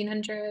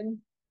 1900.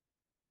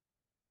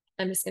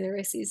 I'm just going to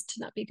erase these to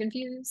not be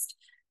confused.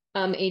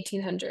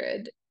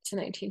 1800 to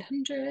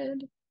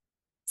 1900.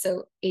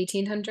 So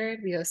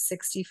 1800, we go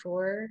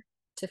 64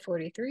 to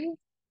 43,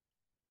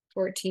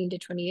 14 to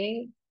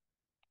 28.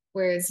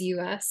 Whereas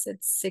US,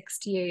 it's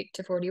 68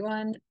 to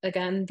 41.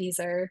 Again, these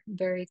are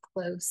very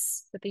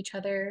close with each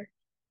other.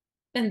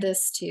 And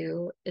this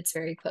too, it's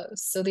very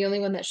close. So the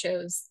only one that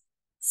shows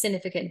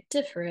significant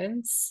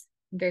difference,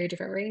 very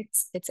different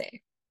rates, it's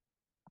A.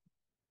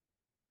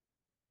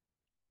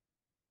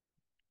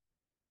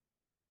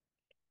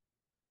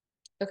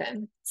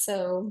 Okay,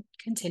 so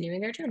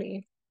continuing our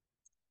journey.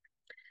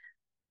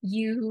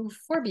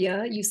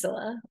 Euphorbia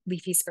usula,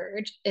 leafy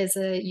spurge, is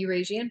a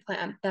Eurasian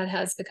plant that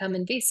has become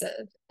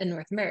invasive in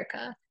North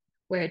America,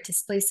 where it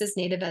displaces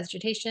native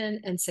vegetation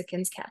and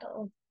sickens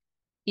cattle.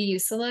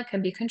 Usula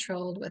can be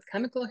controlled with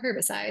chemical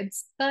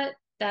herbicides, but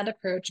that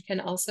approach can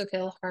also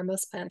kill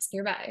harmless plants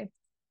nearby.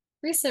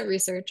 Recent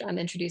research on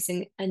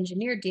introducing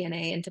engineered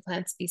DNA into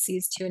plant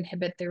species to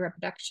inhibit their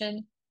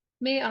reproduction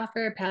may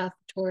offer a path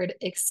toward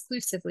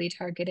exclusively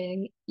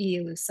targeting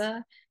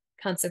Eulusa.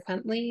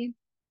 Consequently,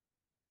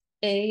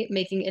 A,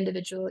 making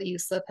individual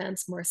Eusla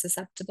plants more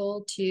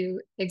susceptible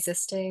to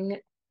existing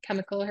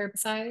chemical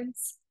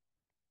herbicides.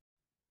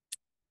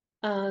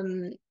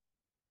 No,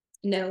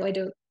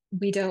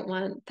 we don't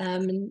want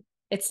them.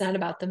 It's not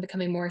about them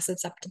becoming more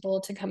susceptible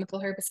to chemical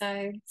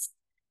herbicides.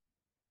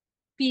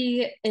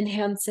 B,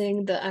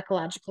 enhancing the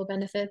ecological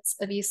benefits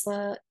of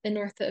Eusla in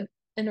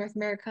North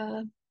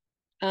America.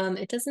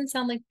 It doesn't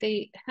sound like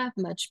they have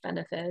much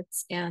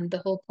benefits, and the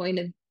whole point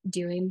of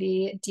doing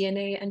the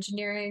DNA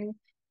engineering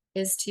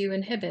is to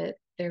inhibit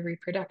their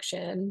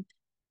reproduction,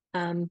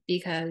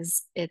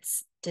 because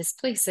it's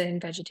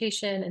displacing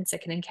vegetation and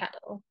sickening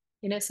cattle,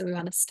 so we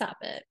want to stop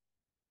it.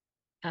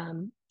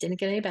 Didn't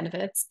get any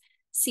benefits.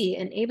 C,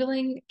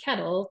 enabling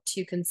cattle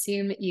to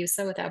consume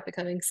USA without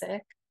becoming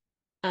sick.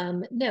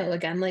 No,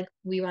 again, like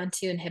we want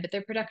to inhibit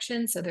their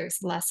production so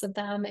there's less of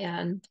them,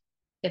 and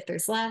if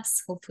there's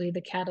less, hopefully the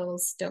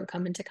cattles don't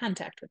come into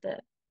contact with it.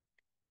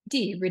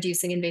 D,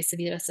 reducing invasive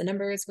USA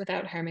numbers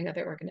without harming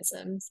other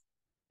organisms.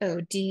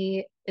 Oh,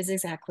 D is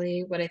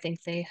exactly what I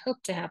think they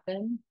hope to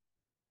happen,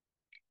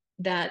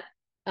 that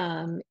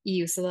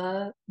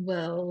EUSLA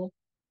will,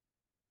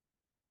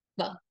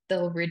 well,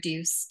 they'll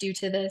reduce due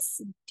to this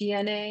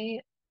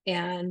DNA,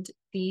 and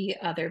the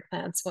other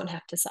plants won't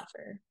have to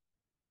suffer.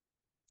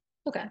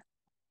 Okay,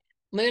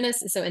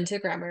 so into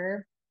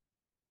grammar.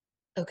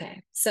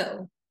 Okay,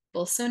 so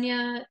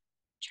Bolsonia,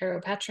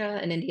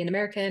 Charopatra, an Indian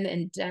American,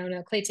 and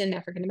Downa Clayton,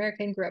 African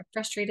American, grew up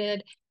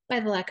frustrated by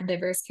the lack of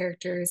diverse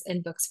characters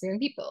in books for young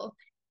people.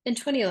 In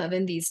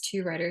 2011, these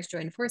two writers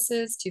joined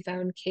forces to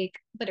found Cake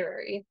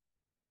Literary,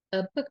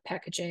 a book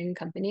packaging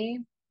company.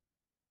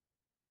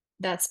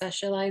 that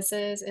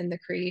specializes in the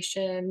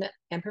creation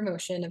and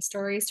promotion of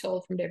stories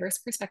told from diverse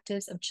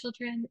perspectives of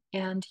children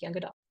and young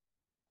adults.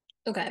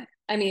 Okay,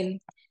 I mean,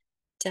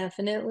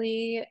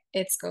 definitely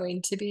it's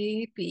going to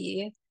be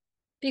B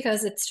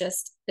because it's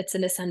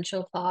an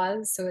essential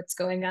clause. So it's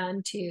going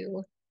on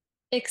to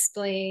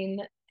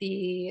explain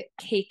the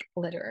cake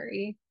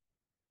literary,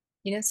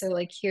 so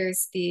like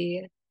here's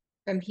the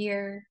from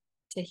here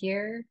to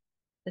here.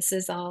 This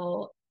is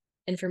all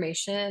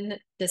information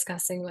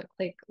discussing what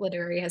Quake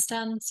Literary has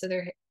done. So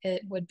there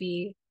it would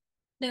be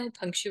no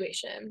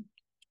punctuation.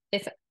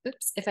 If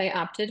I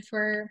opted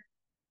for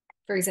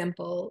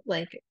example,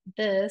 like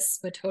this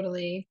would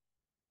totally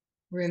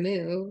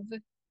remove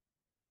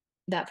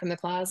that from the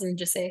clause and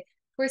just say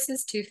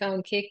courses to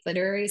found cake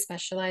literary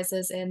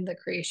specializes in the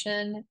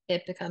creation,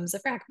 it becomes a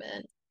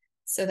fragment.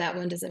 So that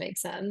one doesn't make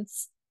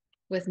sense.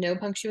 With no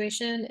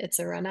punctuation, it's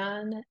a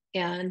run-on,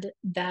 and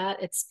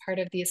that it's part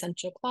of the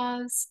essential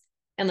clause.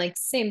 And like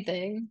same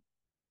thing,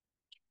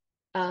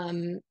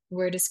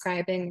 we're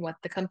describing what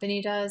the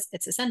company does.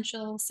 It's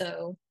essential,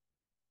 so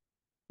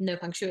no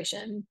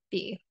punctuation.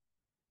 B.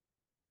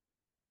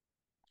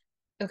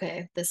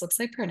 Okay, this looks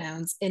like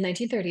pronouns. In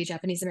 1930,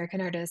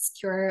 Japanese-American artist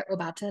Kura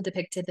Obata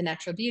depicted the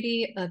natural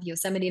beauty of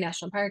Yosemite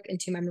National Park in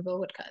two memorable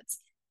woodcuts,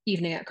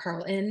 Evening at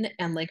Carl Inn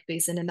and Lake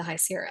Basin in the High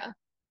Sierra.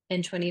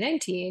 In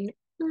 2019,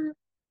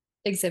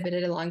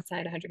 exhibited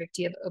alongside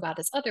 150 of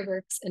Obata's other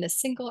works in a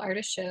single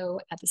artist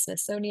show at the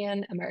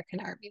Smithsonian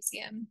American Art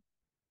Museum.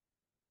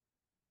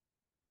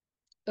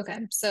 Okay,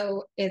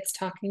 so it's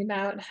talking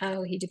about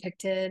how he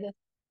depicted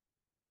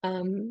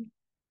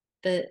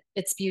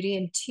its beauty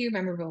in two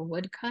memorable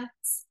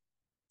woodcuts.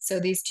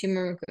 So these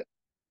two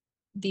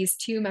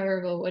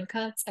memorable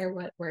woodcuts are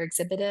what were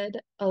exhibited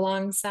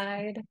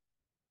alongside.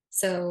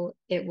 So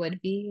it would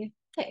be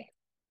A,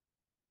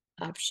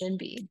 option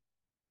B.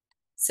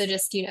 So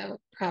just,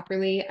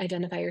 properly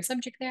identify your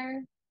subject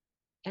there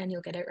and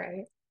you'll get it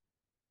right.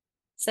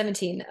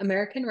 17,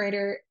 American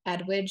writer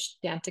Edwidge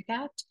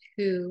Danticat,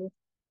 who,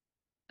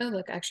 oh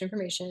look, extra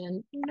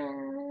information,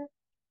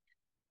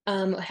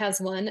 has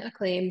won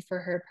acclaim for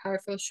her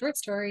powerful short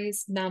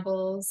stories,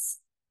 novels,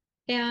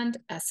 and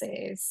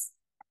essays.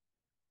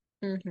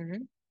 Okay,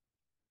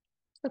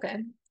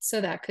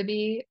 so that could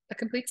be a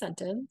complete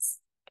sentence.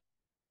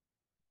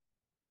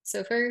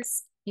 So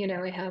first,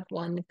 I have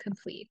one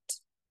complete.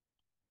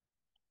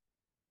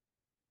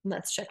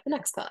 Let's check the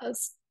next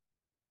clause.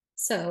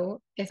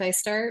 So if I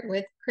start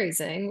with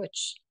praising,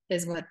 which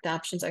is what the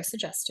options are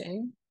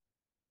suggesting,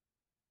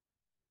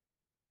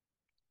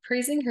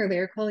 praising her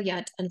lyrical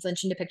yet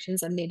unflinching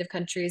depictions of native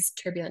countries'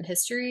 turbulent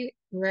history,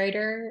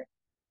 writer,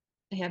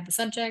 I have the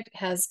subject,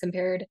 has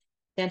compared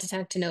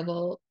Danticat to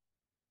Nobel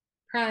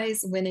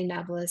Prize-winning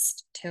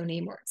novelist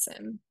Toni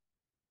Morrison.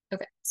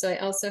 Okay, so I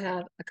also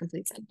have a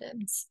complete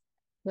sentence.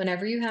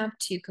 Whenever you have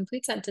two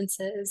complete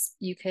sentences,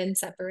 you can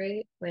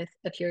separate with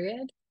a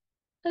period,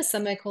 a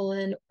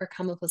semicolon, or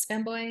comma plus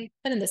fanboy.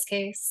 But in this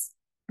case,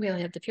 we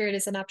only have the period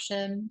as an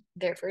option,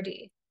 therefore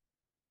D.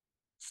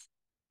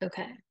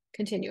 Okay,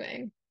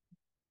 continuing.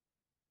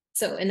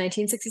 So in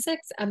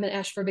 1966, Ahmed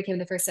Ashford became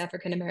the first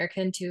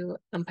African-American to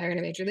umpire in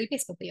a Major League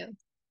Baseball field.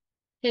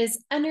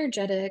 His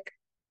energetic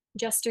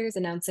gestures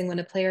announcing when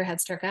a player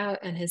had struck out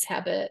and his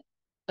habit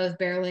of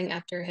barreling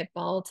after a hit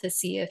ball to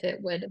see if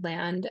it would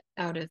land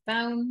out of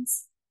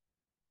bounds.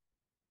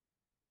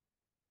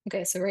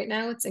 Okay, so right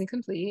now it's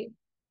incomplete.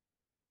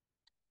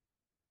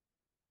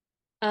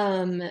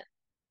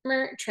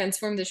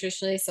 Transform the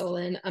traditionally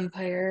sullen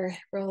umpire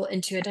role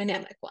into a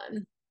dynamic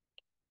one.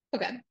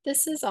 Okay,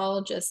 this is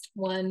all just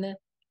one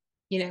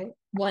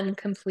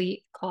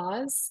complete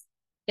clause.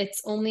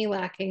 It's only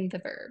lacking the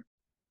verb.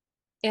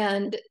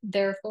 And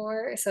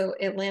therefore, so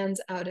it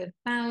lands out of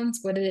bounds.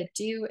 What did it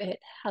do? It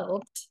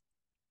helped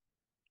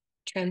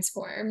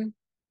transform.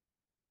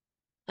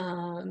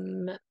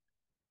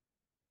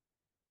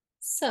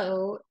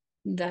 So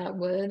that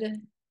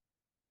would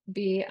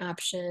be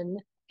option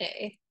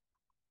A.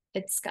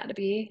 It's got to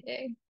be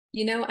A.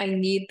 I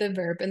need the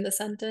verb in the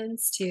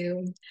sentence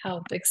to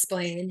help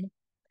explain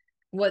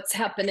what's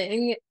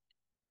happening.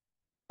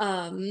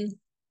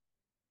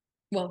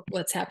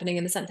 What's happening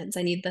in the sentence.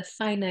 I need the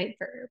finite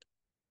verb.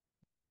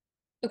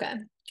 Okay,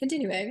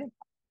 continuing.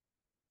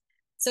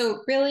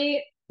 So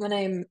really, when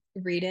I'm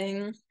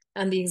reading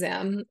on the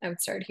exam, I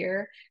would start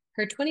here.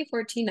 Her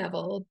 2014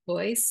 novel,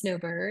 Boy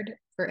Snowbird,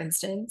 for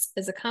instance,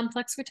 is a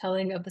complex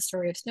retelling of the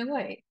story of Snow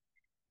White,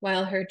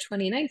 while her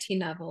 2019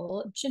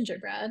 novel,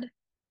 Gingerbread,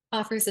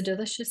 offers a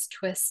delicious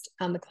twist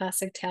on the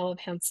classic tale of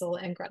Hansel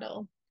and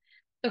Gretel.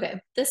 Okay,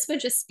 this would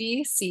just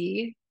be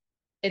C.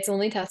 It's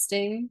only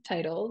testing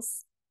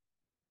titles.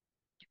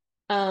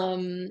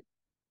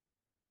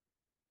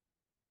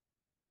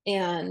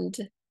 And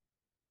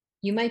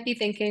you might be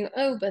thinking,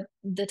 oh, but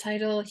the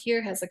title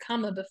here has a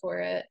comma before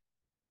it.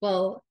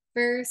 Well,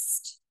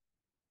 first,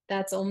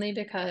 that's only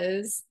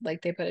because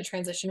like they put a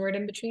transition word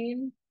in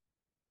between.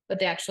 But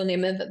the actual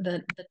name of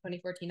the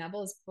 2014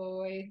 novel is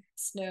Boy,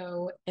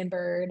 Snow, and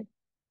Bird,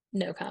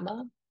 no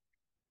comma,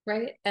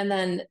 right? And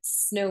then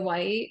Snow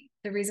White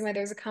The reason why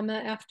there's a comma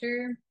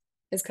after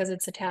is because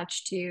it's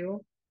attached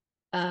to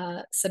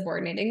a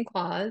subordinating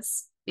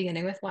clause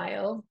beginning with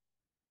while.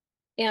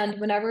 And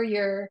whenever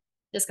you're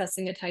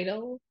discussing a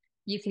title,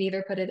 you can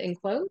either put it in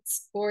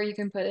quotes or you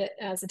can put it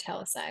as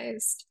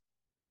italicized.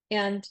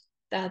 And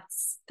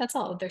that's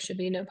all. There should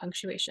be no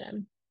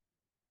punctuation.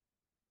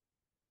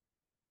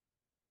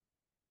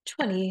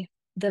 20.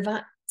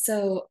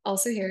 So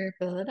also here,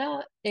 fill it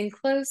out. In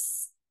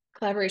close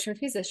collaboration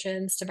with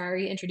musicians,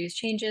 Tabari introduced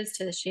changes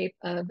to the shape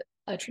of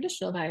a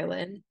traditional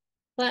violin,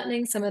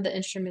 flattening some of the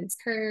instrument's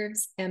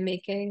curves and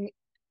making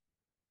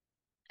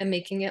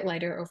it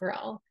lighter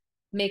overall.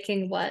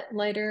 Making what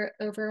lighter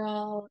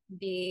overall?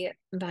 The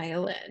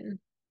violin.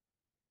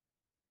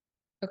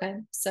 Okay,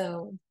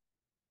 so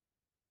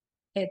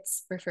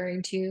it's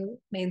referring to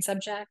main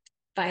subject,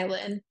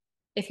 violin.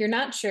 If you're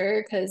not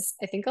sure, because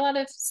I think a lot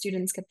of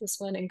students get this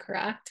one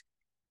incorrect,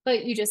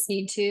 but you just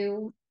need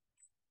to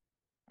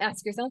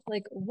ask yourself,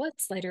 like,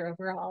 what's lighter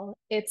overall?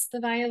 It's the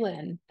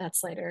violin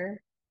that's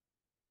lighter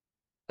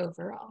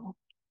overall.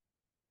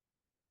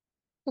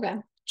 Okay,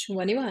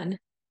 21.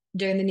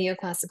 During the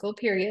neoclassical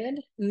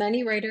period,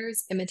 many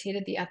writers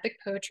imitated the epic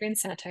poetry and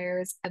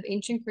satires of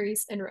ancient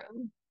Greece and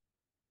Rome.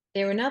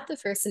 They were not the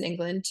first in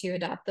England to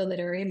adopt the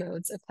literary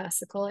modes of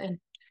classical and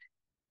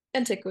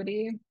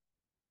antiquity.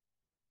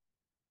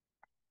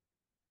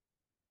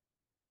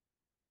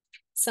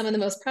 Some of the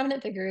most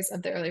prominent figures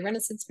of the early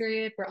Renaissance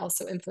period were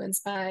also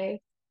influenced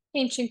by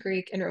ancient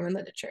Greek and Roman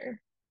literature.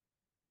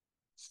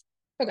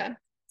 Okay,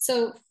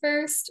 so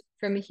first,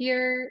 from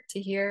here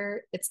to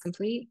here, it's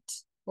complete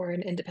or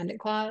an independent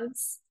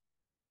clause.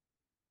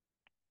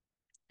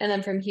 And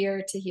then from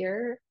here to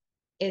here,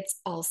 it's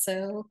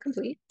also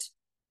complete.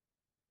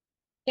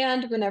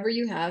 And whenever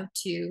you have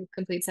two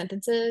complete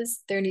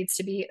sentences, there needs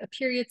to be a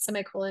period,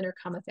 semicolon, or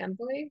comma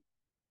fanboy.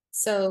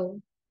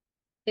 So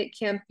it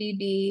can't be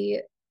B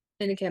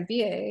and it can't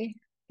be A.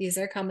 These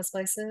are comma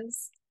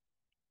splices.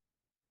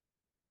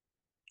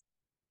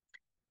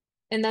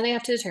 And then I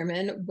have to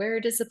determine where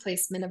does the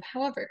placement of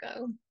however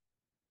go.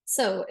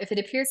 So if it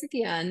appears at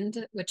the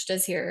end, which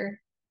does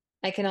here,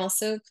 I can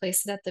also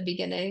place it at the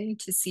beginning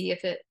to see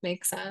if it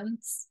makes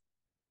sense.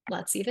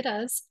 Let's see if it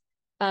does.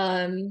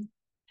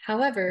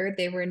 However,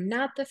 they were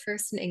not the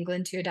first in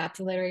England to adopt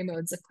the literary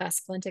modes of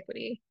classical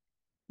antiquity.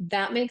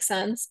 That makes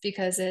sense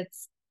because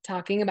it's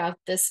talking about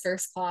this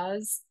first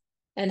clause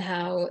and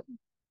how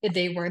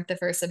they weren't the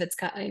first of its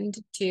kind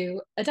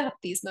to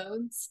adopt these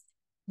modes.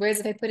 Whereas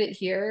if I put it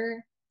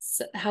here,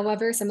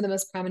 however, some of the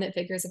most prominent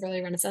figures of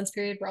early Renaissance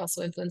period were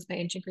also influenced by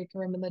ancient Greek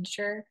and Roman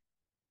literature.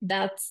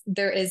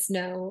 There is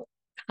no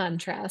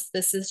contrast.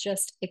 This is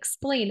just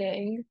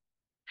explaining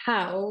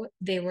how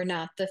they were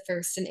not the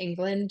first in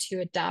England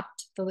to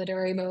adopt the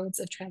literary modes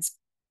of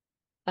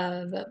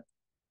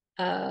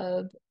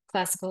of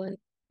classical and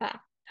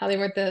how they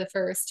were the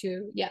first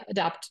to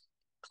adopt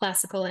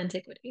classical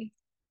antiquity.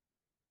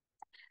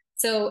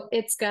 So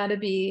it's got to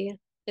be,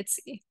 let's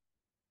see.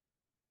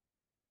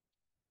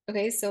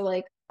 Okay, so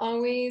like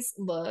always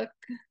look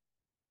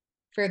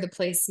for the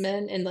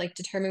placement and like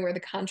determine where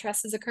the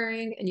contrast is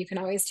occurring. And you can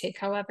always take,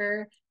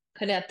 however,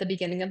 put it at the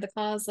beginning of the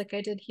clause like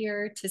I did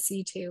here to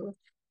see too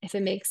if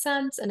it makes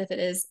sense and if it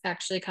is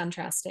actually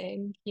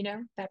contrasting,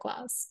 that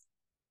clause.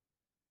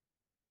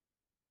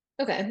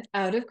 Okay,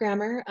 out of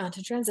grammar,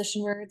 onto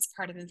transition words,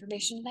 part of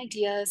information and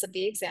ideas of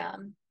the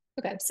exam.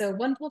 Okay, so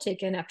one poll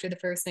taken after the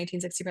first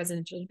 1960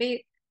 presidential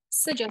debate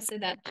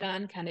suggested that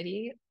John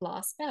Kennedy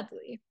lost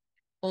badly.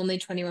 Only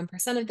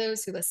 21% of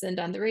those who listened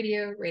on the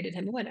radio rated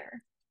him a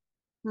winner.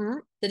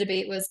 The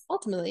debate was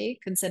ultimately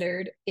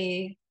considered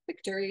a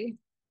victory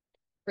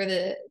for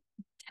the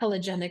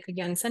telegenic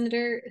young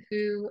senator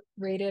who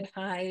rated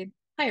higher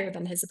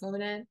than his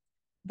opponent,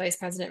 Vice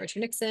President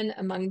Richard Nixon,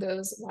 among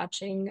those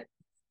watching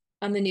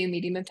on the new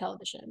medium of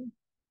television.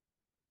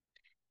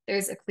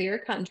 There's a clear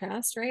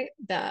contrast, right?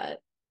 That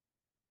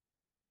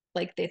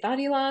like they thought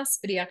he lost,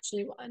 but he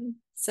actually won.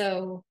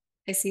 So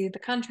I see the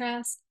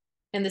contrast,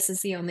 and this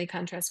is the only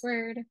contrast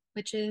word,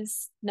 which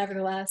is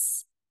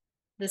nevertheless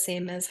the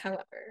same as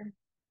however.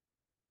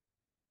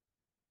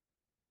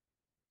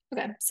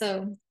 Okay,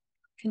 so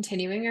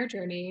continuing our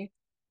journey,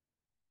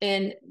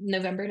 in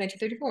November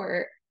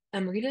 1934,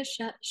 Amrita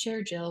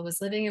Shergill was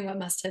living in what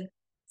must have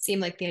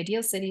seemed like the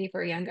ideal city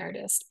for a young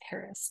artist,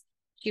 Paris.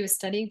 She was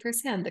studying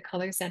firsthand the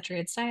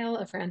color-saturated style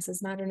of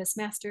France's modernist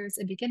masters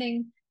and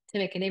beginning to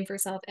make a name for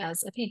herself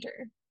as a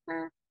painter.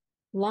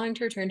 Longed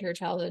to return to her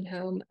childhood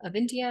home of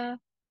India,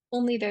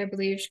 only there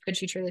believed could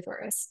she truly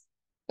flourish.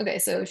 Okay,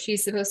 so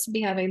she's supposed to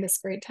be having this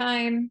great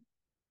time,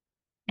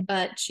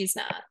 but she's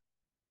not.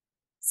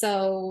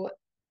 So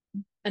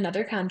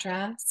another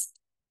contrast,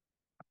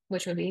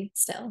 which would be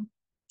still.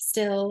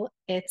 Still,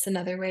 it's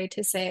another way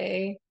to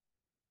say,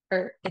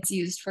 or it's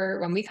used for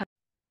when we come,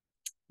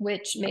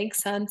 which makes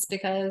sense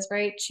because,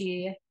 right,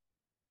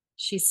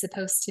 she's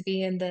supposed to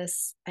be in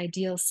this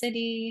ideal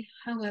city.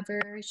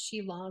 However,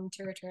 she longed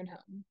to return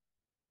home.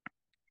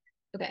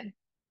 Okay,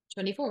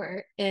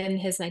 24. In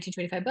his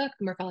 1925 book,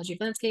 The Morphology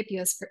of Landscape,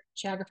 U.S.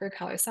 geographer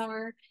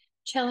Sauer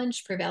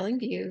challenged prevailing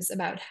views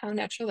about how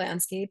natural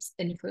landscapes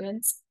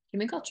influence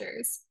human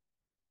cultures.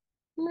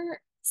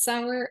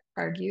 Sauer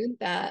argued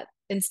that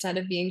instead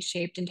of being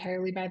shaped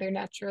entirely by their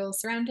natural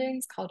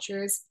surroundings,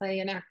 cultures play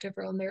an active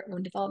role in their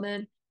own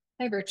development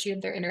by virtue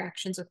of their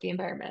interactions with the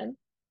environment.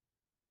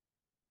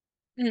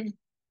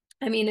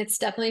 I mean, it's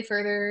definitely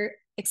further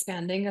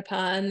expanding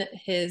upon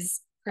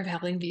his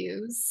prevailing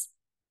views.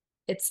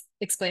 It's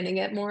explaining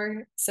it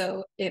more,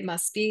 so it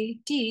must be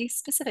D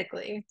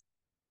specifically.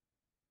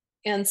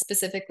 And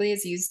specifically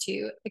is used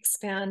to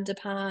expand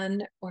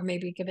upon or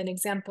maybe give an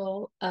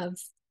example of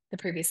the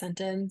previous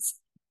sentence,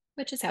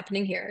 which is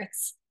happening here.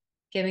 It's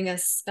giving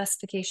us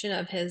specification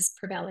of his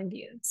prevailing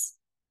views.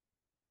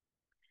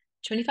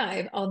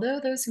 25. Although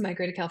those who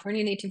migrated to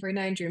California in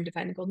 1849 dreamed of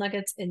finding gold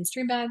nuggets in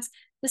stream beds,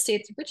 the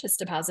state's richest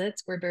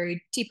deposits were buried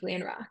deeply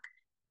in rock,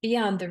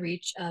 beyond the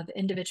reach of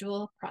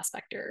individual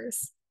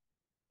prospectors.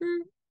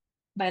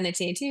 By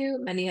 1982,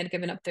 many had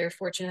given up their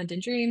fortune hunting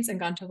dreams and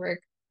gone to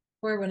work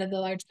for one of the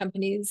large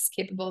companies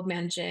capable of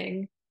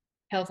managing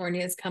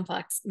California's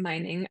complex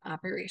mining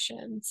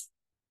operations.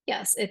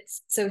 Yes,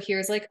 it's so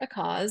here's like a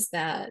cause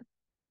that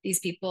these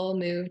people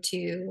moved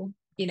to,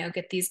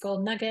 get these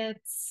gold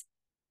nuggets.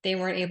 They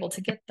weren't able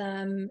to get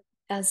them.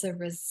 As a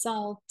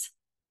result,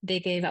 they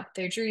gave up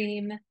their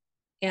dream,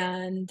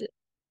 and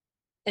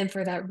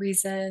for that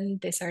reason,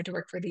 they started to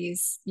work for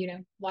these,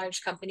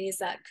 large companies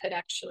that could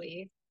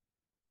actually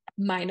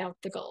mine out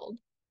the gold.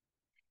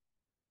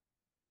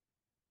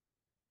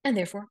 And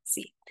therefore,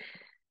 C.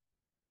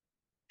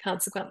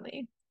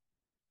 Consequently.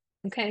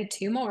 Okay,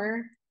 two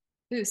more.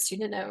 Ooh,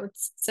 student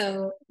notes.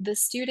 So the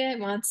student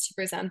wants to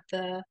present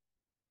the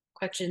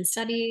question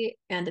study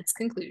and its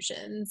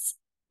conclusions.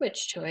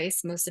 Which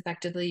choice most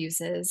effectively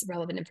uses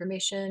relevant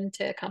information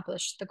to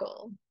accomplish the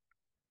goal?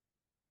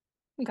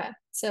 Okay,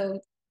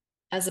 so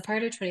as a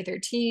part of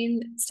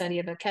 2013, study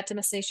of a cat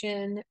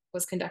domestication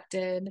was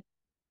conducted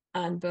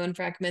on bone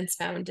fragments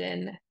found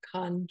in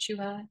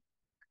Kanhuchan,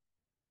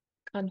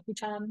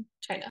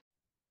 China.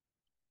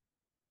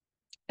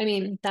 I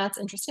mean, that's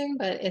interesting,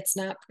 but it's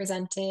not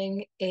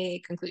presenting a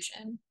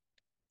conclusion.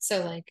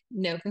 So like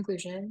no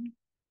conclusion,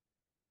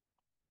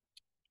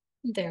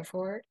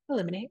 therefore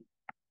eliminate.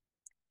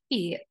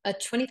 B, a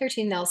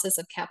 2013 analysis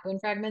of cat bone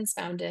fragments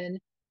found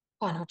in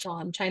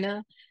Guangzhou,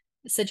 China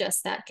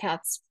suggests that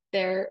cats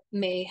there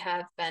may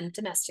have been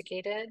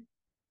domesticated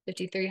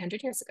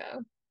 5,300 years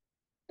ago.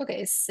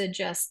 Okay,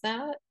 suggests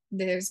that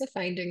there's a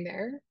finding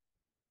there.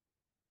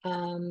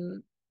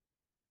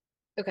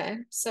 Okay,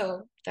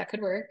 so that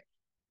could work.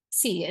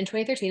 C, in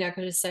 2013,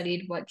 archaeologists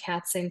studied what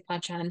cats in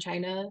Guangzhou,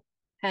 China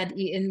had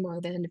eaten more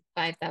than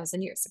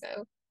 5,000 years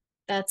ago.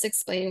 That's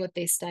explaining what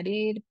they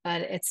studied,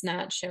 but it's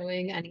not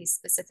showing any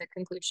specific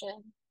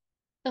conclusion.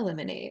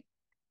 Eliminate.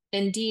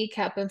 And D,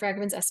 cat bone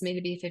fragments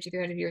estimated to be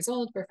 5,300 years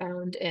old were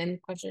found in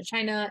Guangzhou,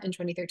 China in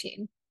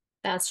 2013.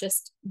 That's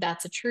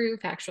a true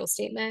factual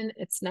statement.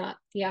 It's not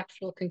the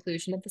actual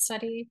conclusion of the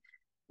study,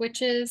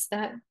 which is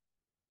that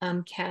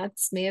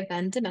cats may have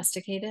been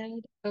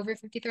domesticated over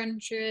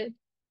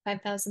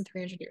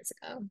 5,300 years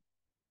ago.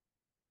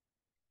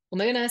 Oh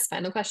my goodness,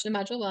 final question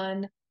of module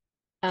 1.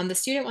 The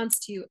student wants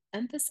to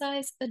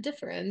emphasize the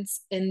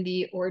difference in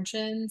the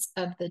origins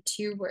of the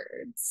two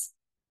words.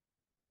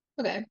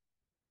 Okay.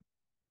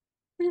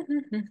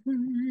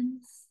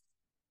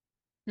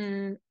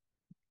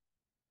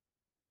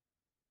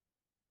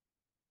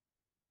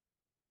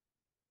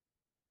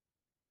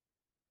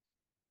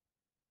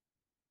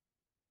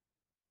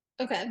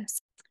 Okay.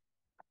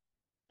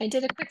 I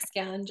did a quick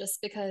scan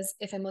just because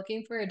if I'm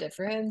looking for a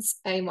difference,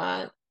 I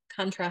want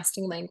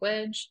contrasting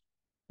language.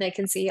 And I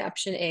can see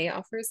option A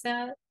offers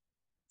that.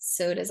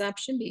 So does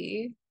option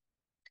B.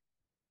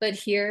 But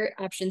here,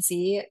 option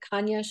C,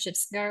 Kanya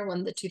Shivsgar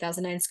won the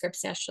 2009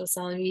 Scripps National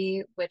Spelling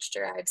Bee, which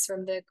derives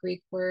from the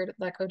Greek word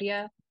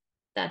lakodia.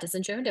 That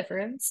doesn't show a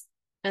difference.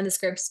 And the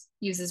Scripps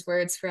uses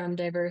words from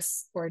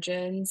diverse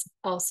origins,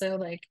 also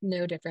like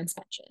no difference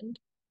mentioned.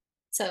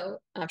 So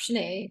option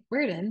A,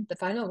 Werden, the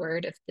final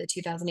word of the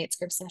 2008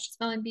 Scripps National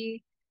Spelling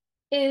Bee,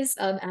 is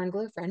of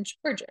Anglo-French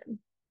origin.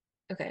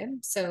 Okay,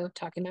 so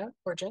talking about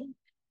origin.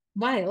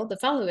 While the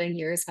following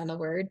year's final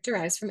word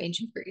derives from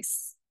ancient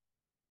Greece.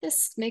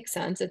 This makes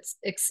sense. It's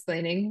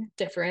explaining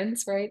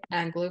difference, right?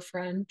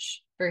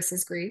 Anglo-French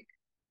versus Greek.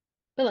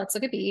 But let's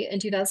look at B. In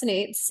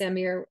 2008,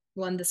 Samir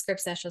won the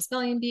Scripps National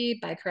Spelling Bee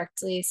by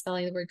correctly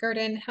spelling the word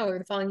garden. However,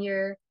 the following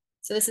year,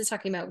 so this is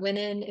talking about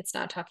winning. It's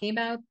not talking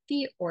about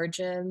the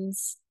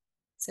origins.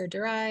 So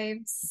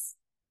derives,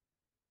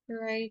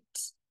 right?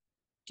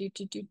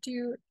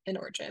 An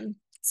origin.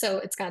 So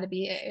it's got to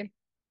be A.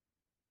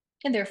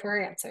 And therefore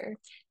our answer.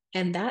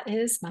 And that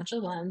is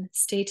module 1.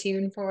 Stay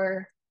tuned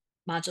for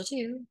module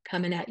 2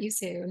 coming at you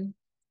soon.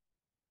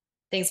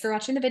 Thanks for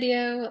watching the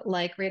video.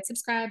 Like, rate,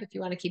 subscribe if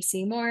you want to keep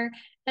seeing more,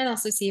 and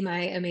also see my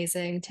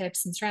amazing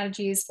tips and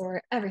strategies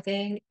for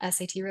everything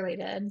SAT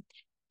related.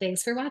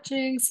 Thanks for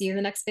watching. See you in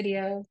the next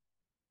video.